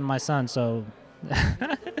wife and my son. So.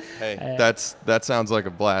 Hey, that sounds like a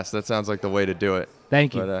blast. That sounds like the way to do it.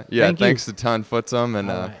 Thank you. But, thanks a ton, Futsum, and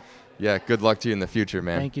right. Good luck to you in the future,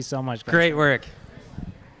 man. Thank you so much, guys. Great work.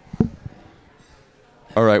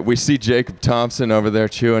 All right, we see Jacob Thompson over there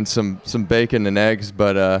chewing some bacon and eggs,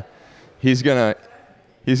 but he's gonna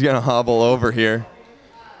hobble over here.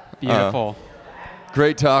 Beautiful.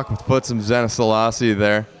 Great talk with Futsum Zienasellassie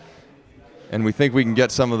there, and we think we can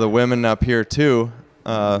get some of the women up here too.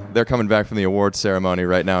 They're coming back from the awards ceremony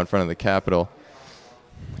right now in front of the Capitol.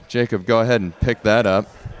 Jacob, go ahead and pick that up.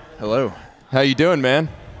 Hello. How you doing, man?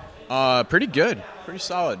 Pretty good. pretty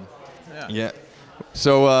solid. Yeah. Yeah.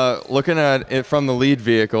 So looking at it from the lead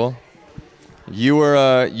vehicle, you were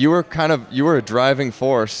a driving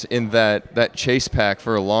force in that chase pack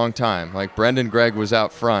for a long time. Like Brendan Gregg was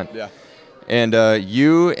out front. Yeah. And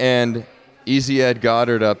you and Easy Ed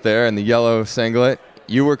Goddard up there in the yellow singlet,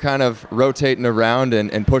 you were kind of rotating around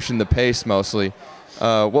and pushing the pace mostly.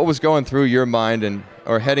 What was going through your mind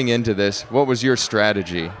or heading into this? What was your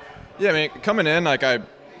strategy? Yeah, I mean, coming in, like I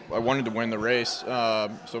wanted to win the race.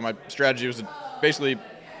 So my strategy was to basically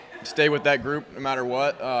stay with that group no matter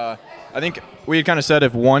what. I think we had kind of said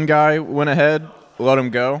if one guy went ahead, let him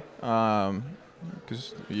go,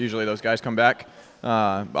 because usually those guys come back.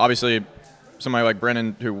 Obviously, somebody like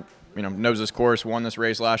Brennan, who knows this course, won this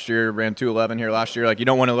race last year, ran 2:11 here last year. Like, you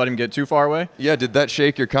don't want to let him get too far away. Yeah, did that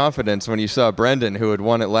shake your confidence when you saw Brendan, who had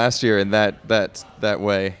won it last year, in that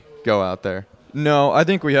way go out there? No, I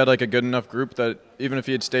think we had like a good enough group that even if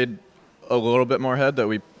he had stayed a little bit more ahead, that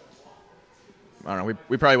we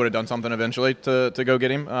probably would have done something eventually to go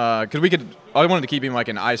get him. Because I wanted to keep him like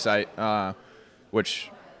in eyesight, which,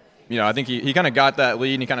 I think he kind of got that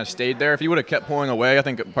lead and he kind of stayed there. If he would have kept pulling away, I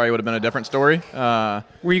think it probably would have been a different story. Were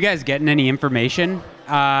you guys getting any information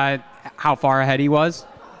how far ahead he was?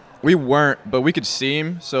 We weren't, but we could see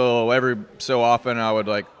him. So every so often I would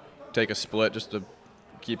like take a split just to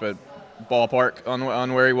keep a ballpark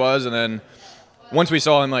on where he was. And then once we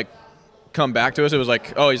saw him like come back to us, it was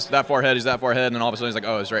like, oh, he's that far ahead, and then all of a sudden he's like,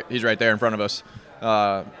 oh, he's right there in front of us.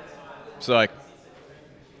 So like,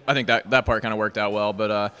 I think that part kind of worked out well.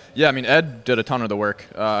 But yeah, I mean, Ed did a ton of the work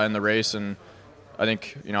in the race, and I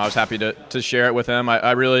think I was happy to share it with him.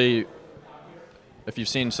 I really, if you've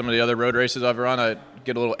seen some of the other road races I've run, I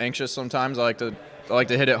get a little anxious sometimes. I like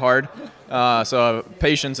to hit it hard. So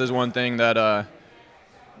patience is one thing that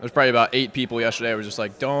there's probably about 8 people yesterday who were just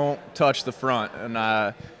like, don't touch the front, and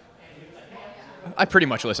I pretty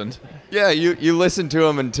much listened. Yeah, you listened to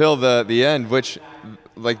him until the end, which,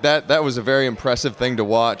 like, that was a very impressive thing to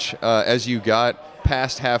watch. As you got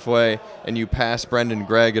past halfway and you passed Brendan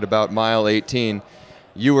Gregg at about mile 18,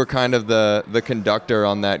 you were kind of the conductor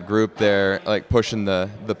on that group there, like pushing the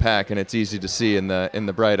pack, and it's easy to see in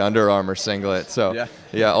the bright Under Armour singlet. So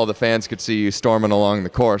yeah, all the fans could see you storming along the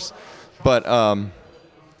course. But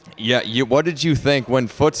what did you think when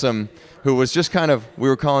Futsum, who was just kind of, we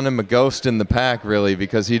were calling him a ghost in the pack, really,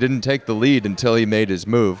 because he didn't take the lead until he made his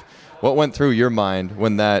move. What went through your mind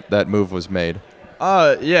when that move was made?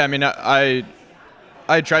 Yeah, I mean, I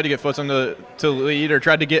tried to get Futsum to lead, or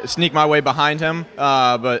tried to sneak my way behind him,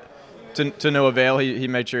 but to no avail. He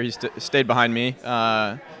made sure he stayed behind me.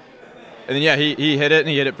 And then, yeah, he hit it, and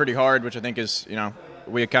he hit it pretty hard, which I think is,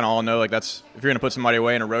 we kind of all know, like, that's, if you're going to put somebody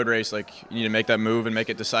away in a road race, like, you need to make that move and make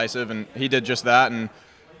it decisive, and he did just that. And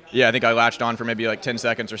yeah, I think I latched on for maybe like 10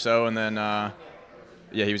 seconds or so, and then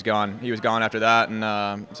yeah, he was gone. He was gone after that,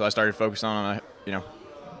 and so I started focusing on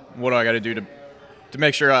what do I got to do to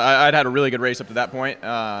make sure I'd had a really good race up to that point.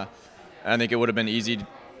 I think it would have been easy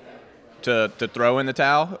to throw in the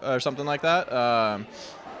towel or something like that.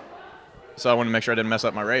 So I wanted to make sure I didn't mess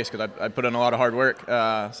up my race, because I put in a lot of hard work.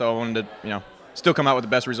 So I wanted to still come out with the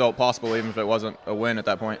best result possible, even if it wasn't a win at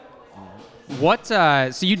that point.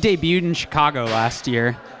 So you debuted in Chicago last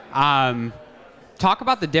year. Talk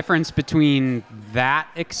about the difference between that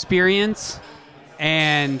experience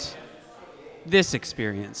and this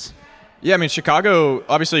experience. Yeah, I mean, Chicago,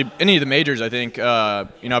 obviously, any of the majors, I think,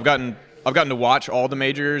 I've gotten to watch all the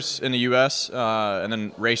majors in the U.S. And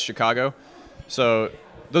then race Chicago. So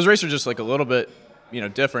those races are just like a little bit,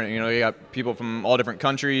 different. You got people from all different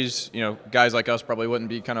countries. Guys like us probably wouldn't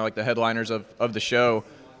be kind of like the headliners of the show.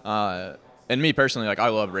 And me personally, like, I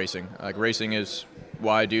love racing. Like, racing is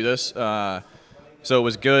why I do this. So it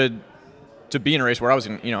was good to be in a race where I was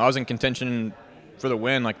in contention for the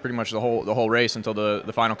win, like, pretty much the whole race until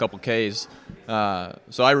the final couple Ks.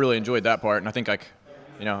 So I really enjoyed that part, and I think, like,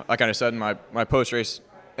 I kind of said in my post-race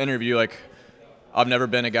interview, like, I've never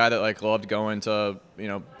been a guy that, like, loved going to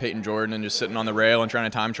Peyton Jordan and just sitting on the rail and trying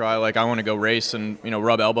to time trial. Like, I want to go race and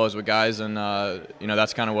rub elbows with guys, and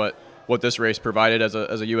that's kind of what this race provided as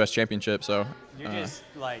a U.S. championship. So you're just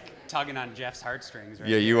like tugging on Jeff's heartstrings, right?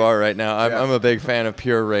 Yeah, you are right now. I'm a big fan of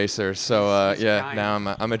pure racers. So now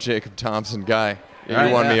I'm a Jacob Thompson guy. You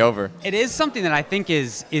won me over. It is something that I think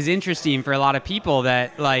is interesting for a lot of people.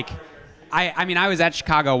 That, like, I mean, I was at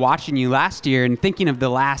Chicago watching you last year and thinking of the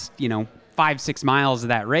last 5-6 miles of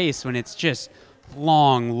that race, when it's just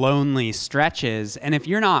long, lonely stretches, and if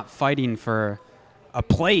you're not fighting for a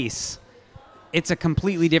place, it's a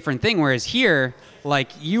completely different thing. Whereas here, like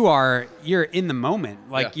you're in the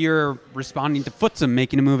moment. Like you're responding to Futsum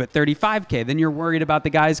making a move at 35K. Then you're worried about the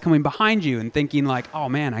guys coming behind you and thinking like, oh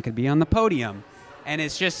man, I could be on the podium. And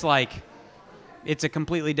it's just like, it's a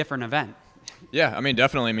completely different event. Yeah, I mean,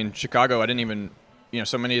 definitely. I mean, Chicago, I didn't even,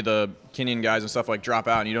 so many of the Kenyan guys and stuff like drop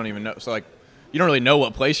out and you don't even know. So like, you don't really know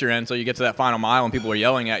what place you're in until you get to that final mile and people are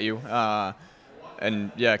yelling at you.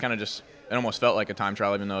 And yeah, kind of just, it almost felt like a time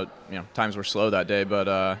trial, even though times were slow that day.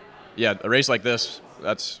 But yeah, a race like this,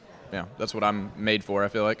 that's what I'm made for, I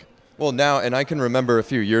feel like. Well, now, and I can remember a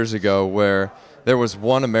few years ago where there was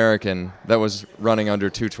one American that was running under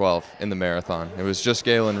 2:12 in the marathon. It was just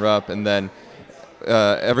Galen Rupp, and then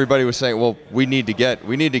everybody was saying, well, we need to get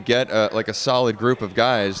like a solid group of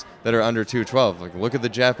guys that are under 2:12. Like, look at the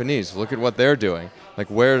Japanese, look at what they're doing. Like,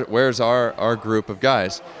 where's our group of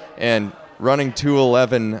guys? And running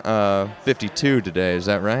 2:11:52 today, is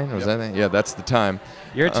that right? Was that? Yeah, that's the time.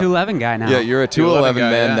 You're a 2:11 guy now. Yeah, you're a 2:11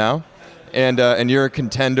 man now, and you're a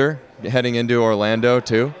contender heading into Orlando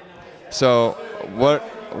too. So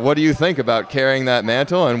what do you think about carrying that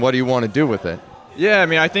mantle, and what do you want to do with it? Yeah, I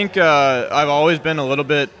mean, I think I've always been a little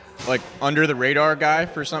bit like under the radar guy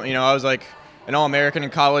for something. I was like an All-American in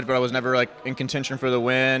college, but I was never like in contention for the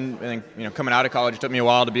win. And coming out of college, it took me a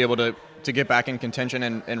while to be able to get back in contention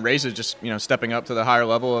and races, just stepping up to the higher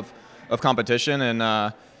level of competition,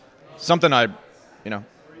 and something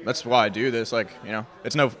that's why I do this. Like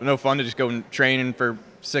it's no fun to just go and train for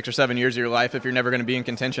 6 or 7 years of your life if you're never going to be in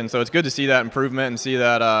contention. So it's good to see that improvement and see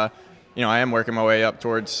that I am working my way up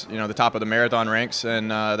towards the top of the marathon ranks,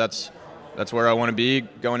 and that's where I want to be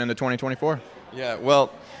going into 2024. Yeah,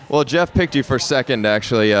 well, Jeff picked you for second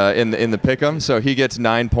actually in the pick'em, so he gets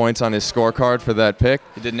 9 points on his scorecard for that pick.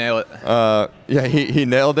 He did nail it. Yeah, he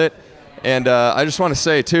nailed it, and I just want to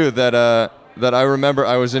say too that I remember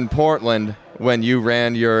I was in Portland when you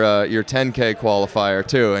ran your 10K qualifier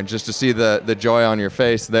too, and just to see the joy on your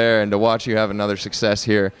face there and to watch you have another success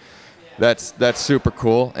here. That's super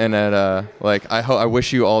cool, and I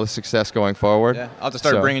wish you all the success going forward. Yeah, I'll have to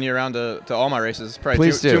start bringing you around to all my races. It's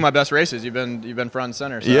probably two of my best races. You've been front and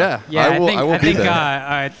center. So. Yeah, I think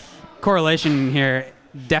correlation here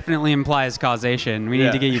definitely implies causation. We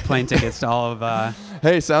need to get you plane tickets to all of.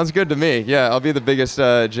 Hey, sounds good to me. Yeah, I'll be the biggest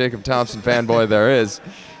Jacob Thompson fanboy there is.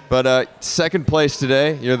 But second place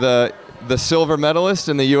today, you're the silver medalist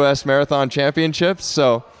in the U.S. Marathon Championships.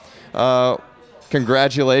 So.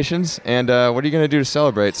 Congratulations, and what are you going to do to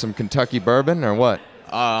celebrate? Some Kentucky bourbon or what?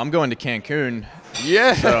 I'm going to Cancun.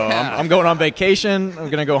 Yeah. So I'm going on vacation. I'm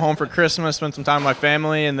going to go home for Christmas, spend some time with my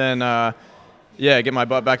family, and then, get my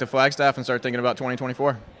butt back to Flagstaff and start thinking about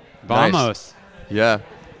 2024. Vamos. Nice. Yeah.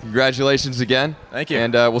 Congratulations again. Thank you.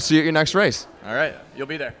 And we'll see you at your next race. All right. You'll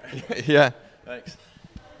be there. Yeah. Thanks.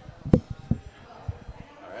 All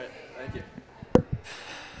right. Thank you.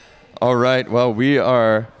 All right. Well,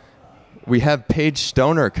 we have Paige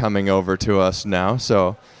Stoner coming over to us now,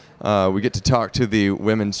 so we get to talk to the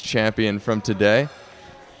women's champion from today.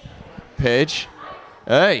 Paige,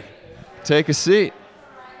 hey, take a seat.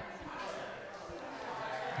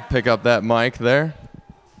 Pick up that mic there.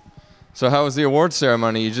 So how was the award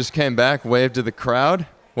ceremony? You just came back, waved to the crowd.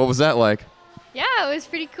 What was that like? Yeah, it was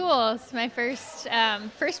pretty cool. It's my first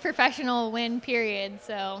professional win period,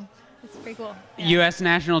 so it's pretty cool. Yeah. U.S.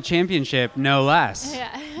 National Championship, no less.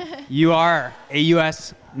 Yeah. You are a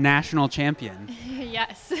U.S. national champion.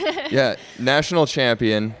 Yes. Yeah, national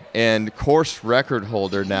champion and course record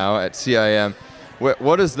holder now at CIM.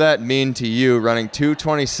 What does that mean to you, running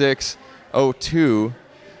 2:26:02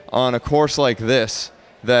 on a course like this,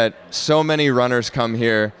 that so many runners come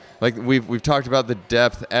here? Like we've talked about the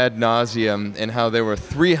depth ad nauseum and how there were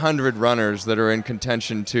 300 runners that are in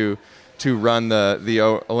contention to run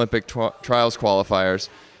the Olympic trials qualifiers,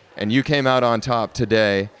 and you came out on top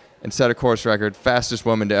today and set a course record, fastest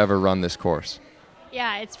woman to ever run this course.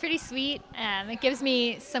 Yeah, it's pretty sweet. It gives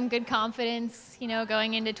me some good confidence,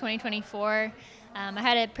 going into 2024. I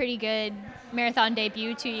had a pretty good marathon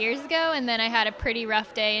debut 2 years ago, and then I had a pretty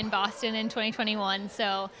rough day in Boston in 2021.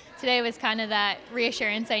 So today was kind of that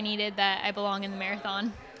reassurance I needed that I belong in the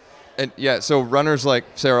marathon. And yeah, so runners like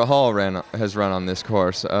Sarah Hall has run on this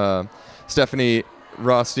course. Stephanie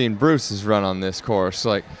Rothstein-Bruce has run on this course.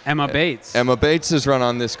 Like Emma Bates. Emma Bates has run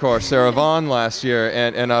on this course. Sarah Vaughn last year,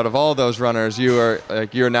 and out of all those runners,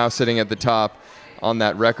 you're now sitting at the top on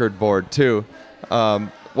that record board too.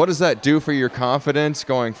 What does that do for your confidence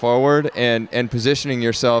going forward and positioning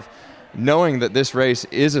yourself, knowing that this race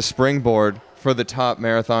is a springboard for the top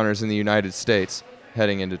marathoners in the United States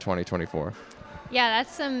heading into 2024? Yeah,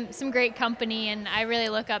 that's some great company, and I really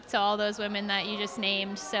look up to all those women that you just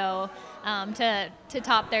named. So to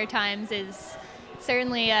top their times is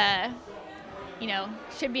certainly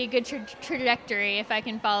should be a good trajectory if I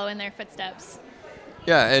can follow in their footsteps.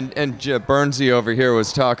 Yeah, and Burnsy over here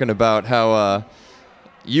was talking about how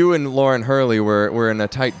you and Lauren Hurley were in a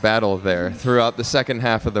tight battle there throughout the second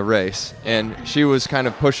half of the race, and she was kind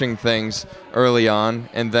of pushing things early on.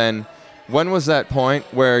 And then when was that point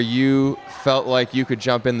where you felt like you could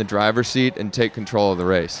jump in the driver's seat and take control of the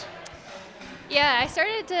race? Yeah, I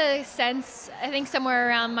started to sense, I think somewhere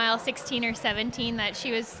around mile 16 or 17, that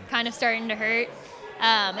she was kind of starting to hurt.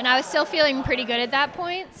 And I was still feeling pretty good at that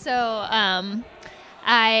point. So I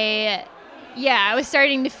was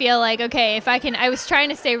starting to feel like, okay, I was trying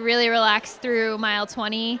to stay really relaxed through mile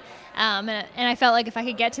 20. And I felt like if I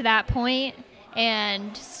could get to that point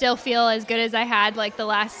and still feel as good as I had like the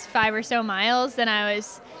last 5 or so miles, then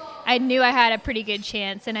I knew I had a pretty good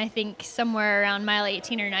chance. And I think somewhere around mile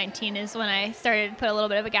 18 or 19 is when I started to put a little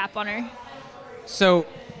bit of a gap on her. So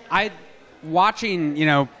I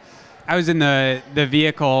was in the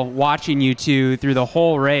vehicle watching you two through the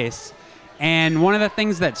whole race. And one of the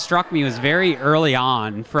things that struck me was very early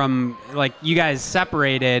on, from like you guys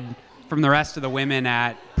separated from the rest of the women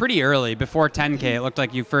at pretty early, before 10K. It looked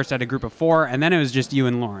like you first had a group of 4, and then it was just you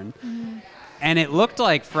and Lauren. Mm-hmm. And it looked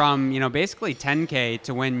like from, basically 10K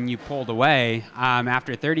to when you pulled away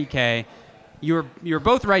after 30K, you were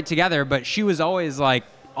both right together, but she was always like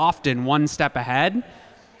often one step ahead.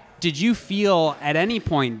 Did you feel at any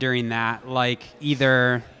point during that like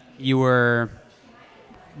either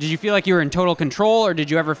did you feel like you were in total control, or did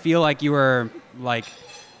you ever feel like you were like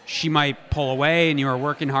she might pull away and you were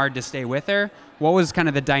working hard to stay with her? What was kind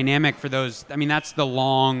of the dynamic for those? I mean, that's the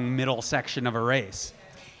long middle section of a race.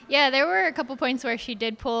 Yeah, there were a couple points where she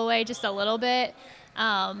did pull away just a little bit.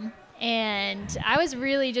 And I was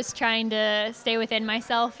really just trying to stay within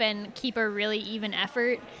myself and keep a really even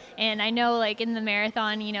effort. And I know, like, in the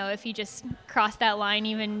marathon, if you just cross that line,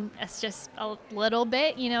 even it's just a little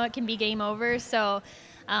bit, it can be game over. So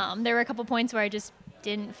there were a couple points where I just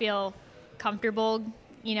didn't feel comfortable,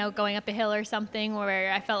 going up a hill or something,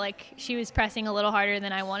 where I felt like she was pressing a little harder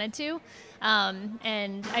than I wanted to.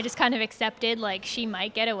 And I just kind of accepted, like, she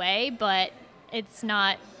might get away, but it's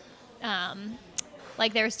not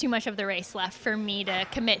like there was too much of the race left for me to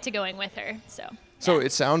commit to going with her. So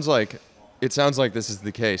it sounds like this is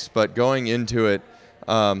the case, but going into it,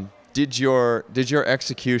 did your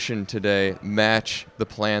execution today match the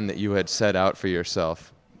plan that you had set out for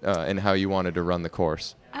yourself and how you wanted to run the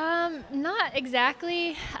course? Not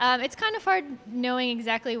exactly. It's kind of hard knowing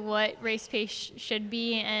exactly what race pace should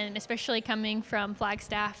be, and especially coming from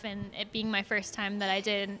Flagstaff and it being my first time that I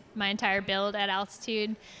did my entire build at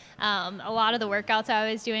altitude. A lot of the workouts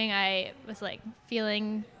I was doing, I was like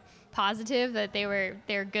feeling positive that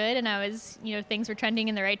they're good, and I was, things were trending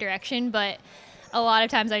in the right direction, but a lot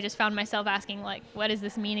of times I just found myself asking, like, what does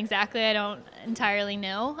this mean exactly? I don't entirely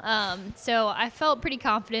know. So I felt pretty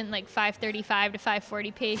confident, like 5:35 to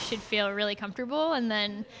 5:40 pace should feel really comfortable. And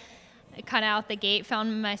then kind of out the gate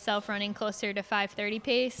found myself running closer to 5:30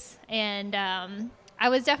 pace. And I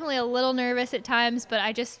was definitely a little nervous at times, but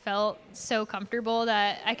I just felt so comfortable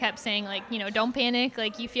that I kept saying, like, don't panic.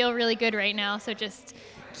 Like, you feel really good right now. So just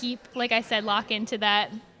keep, like I said, lock into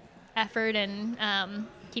that effort and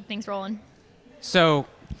keep things rolling. So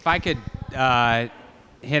if I could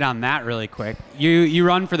hit on that really quick. You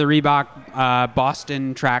run for the Reebok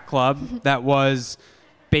Boston Track Club that was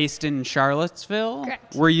based in Charlottesville?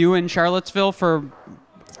 Correct. Were you in Charlottesville for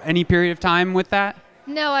any period of time with that?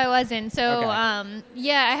 No, I wasn't. So,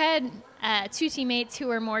 Okay. I had 2 teammates who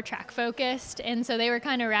were more track focused, and so they were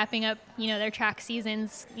kind of wrapping up, their track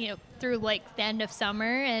seasons, through like the end of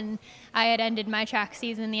summer, and I had ended my track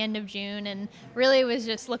season the end of June, and really was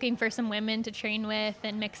just looking for some women to train with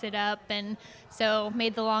and mix it up, and so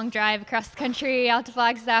made the long drive across the country out to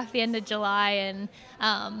Flagstaff the end of July, and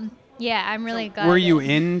I'm really glad. Were you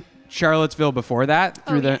in Charlottesville before that?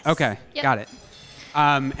 Yes. Okay, Yep. got it.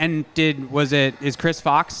 And is Chris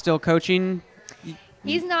Fox still coaching?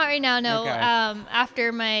 He's not right now, no. Okay.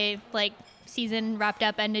 After my season wrapped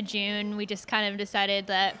up end of June, we just kind of decided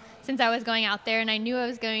that since I was going out there and I knew I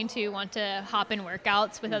was going to want to hop in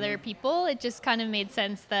workouts with other people, it just kind of made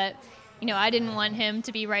sense that, I didn't want him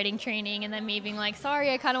to be writing training and then me being like,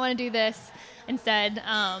 sorry, I kind of want to do this instead.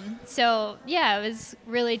 It was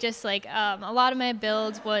really just like a lot of my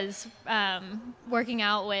builds was working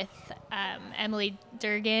out with Emily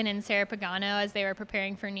Durgan and Sarah Pagano as they were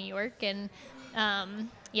preparing for New York. And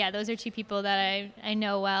those are 2 people that I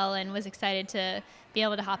know well and was excited to be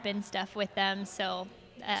able to hop in stuff with them. So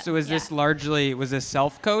was this largely, was this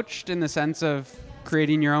self-coached in the sense of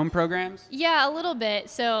creating your own programs? Yeah, a little bit.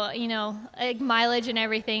 So, like mileage and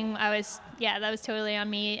everything, that was totally on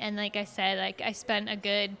me. And like I said, like I spent a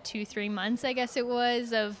good 2-3 months, I guess it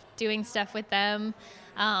was, of doing stuff with them.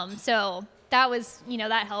 So that was,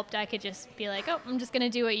 that helped. I could just be like, oh, I'm just going to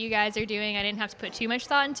do what you guys are doing. I didn't have to put too much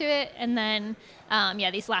thought into it. And then,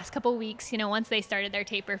 these last couple weeks, once they started their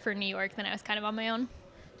taper for New York, then I was kind of on my own.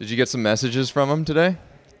 Did you get some messages from them today?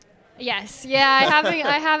 Yes. Yeah,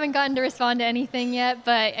 I haven't gotten to respond to anything yet,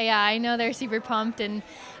 but yeah, I know they're super pumped, and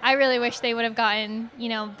I really wish they would have gotten,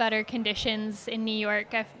 better conditions in New York.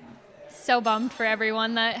 I'm so bummed for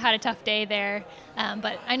everyone that had a tough day there,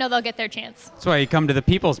 but I know they'll get their chance. That's why you come to the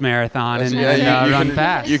People's Marathon and run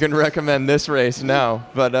fast. You can recommend this race now,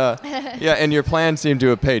 but and your plan seemed to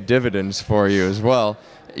have paid dividends for you as well.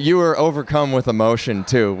 You were overcome with emotion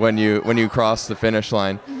too when you crossed the finish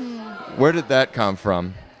line. Mm-hmm. Where did that come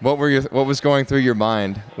from? What was going through your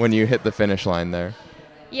mind when you hit the finish line there?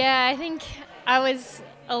 Yeah, I think I was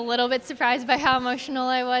a little bit surprised by how emotional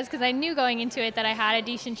I was, because I knew going into it that I had a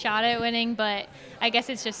decent shot at winning, but I guess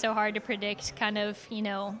it's just so hard to predict kind of,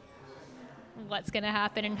 what's going to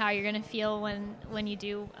happen and how you're going to feel when you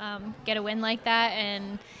do get a win like that.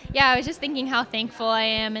 And yeah, I was just thinking how thankful I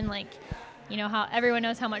am, and how everyone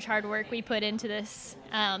knows how much hard work we put into this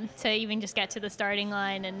to even just get to the starting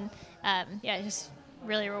line. And just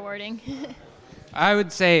really rewarding. I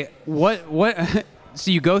would say what so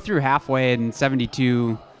you go through halfway in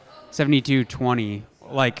 72:20,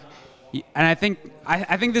 like, and I think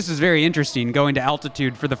this is very interesting, going to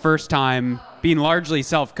altitude for the first time, being largely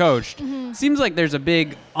self-coached. Mm-hmm. Seems like there's a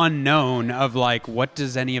big unknown of like, what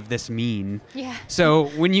does any of this mean? Yeah. So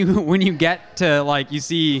when you get to like, you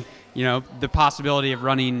see, the possibility of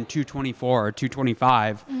running 224 or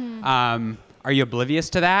 225, mm-hmm. Are you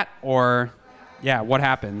oblivious to that, or what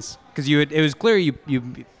happens? Because it was clear you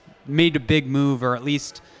made a big move, or at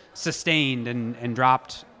least sustained and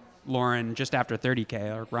dropped Lauren just after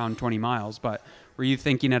 30K, or around 20 miles. But were you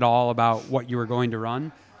thinking at all about what you were going to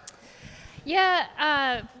run?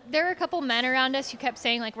 Yeah, there were a couple men around us who kept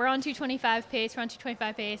saying, like, we're on 225 pace,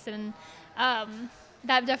 and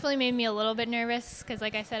that definitely made me a little bit nervous, because,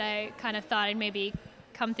 like I said, I kind of thought I'd maybe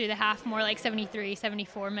come through the half more like 73,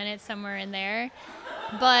 74 minutes, somewhere in there.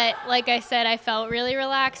 But like I said, I felt really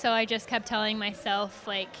relaxed, so I just kept telling myself,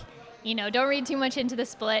 like, don't read too much into the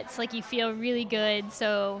splits. Like, you feel really good,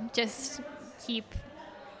 so just keep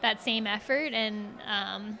that same effort. And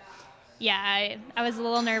I was a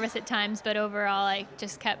little nervous at times, but overall, I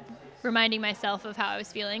just kept reminding myself of how I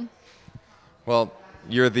was feeling. Well,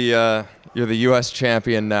 you're the U.S.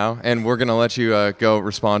 champion now, and we're gonna let you go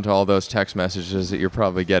respond to all those text messages that you're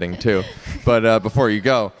probably getting too. But before you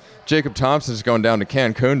go, Jacob Thompson's going down to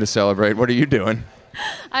Cancun to celebrate. What are you doing?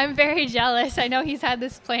 I'm very jealous. I know he's had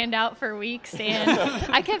this planned out for weeks, and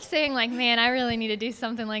I kept saying, like, man, I really need to do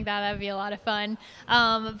something like that. That'd be a lot of fun.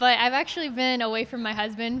 But I've actually been away from my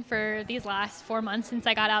husband for these last 4 months since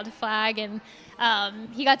I got out to flag, and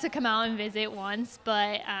he got to come out and visit once.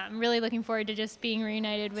 But I'm really looking forward to just being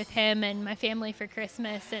reunited with him and my family for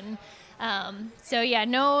Christmas. And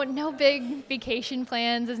no big vacation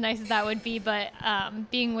plans, as nice as that would be, but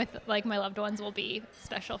being with like my loved ones will be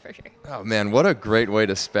special for sure. Oh man, what a great way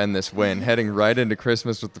to spend this win, heading right into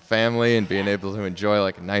Christmas with the family and being able to enjoy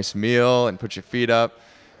like a nice meal and put your feet up.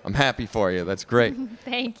 I'm happy for you. That's great.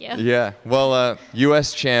 Thank you. Yeah. Well,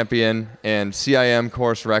 U.S. champion and CIM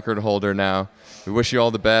course record holder now. We wish you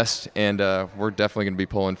all the best, and we're definitely going to be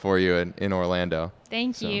pulling for you in Orlando.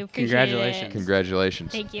 Thank you. Appreciate congratulations. it.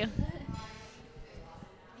 Congratulations. Thank you.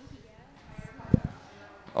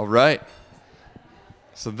 All right.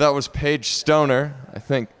 So that was Paige Stoner. I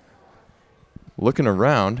think, looking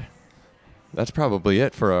around, that's probably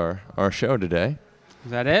it for our show today.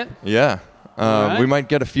 Is that it? Yeah. Right. We might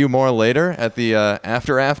get a few more later at the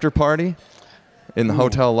after party in the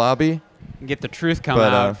hotel lobby. Get the truth come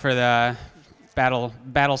out for the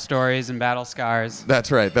battle stories and battle scars.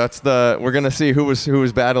 That's right. We're gonna see who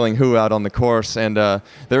was battling who out on the course, and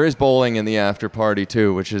there is bowling in the after party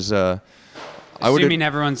too, which is assuming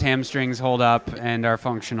everyone's hamstrings hold up and are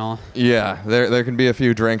functional. Yeah, there can be a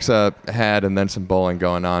few drinks had and then some bowling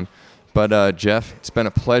going on. But Jeff, it's been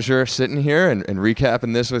a pleasure sitting here and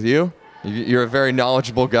recapping this with you. You're a very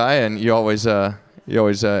knowledgeable guy, and you always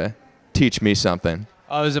teach me something.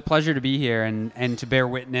 It was a pleasure to be here and to bear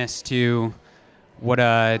witness to what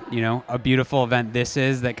a beautiful event this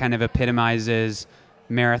is, that kind of epitomizes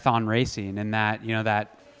marathon racing, and that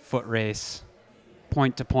that foot race,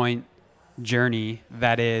 point to point journey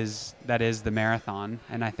that is the marathon.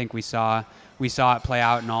 And I think we saw it play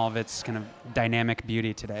out in all of its kind of dynamic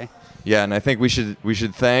beauty today. Yeah, and I think we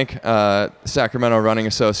should thank Sacramento Running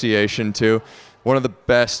Association too, one of the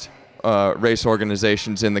best race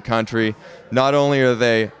organizations in the country. Not only are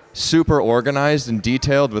they super organized and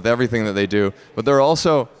detailed with everything that they do, but they're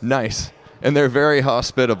also nice, and they're very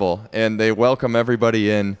hospitable, and they welcome everybody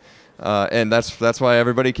in. And that's why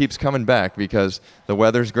everybody keeps coming back, because the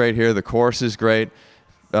weather's great here, the course is great.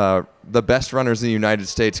 The best runners in the United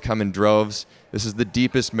States come in droves. This is the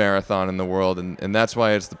deepest marathon in the world, and that's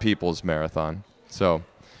why it's the people's marathon. So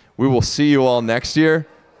we will see you all next year.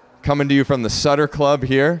 Coming to you from the Sutter Club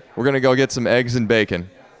here. We're going to go get some eggs and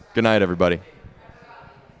bacon. Good night, everybody.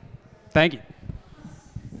 Thank you.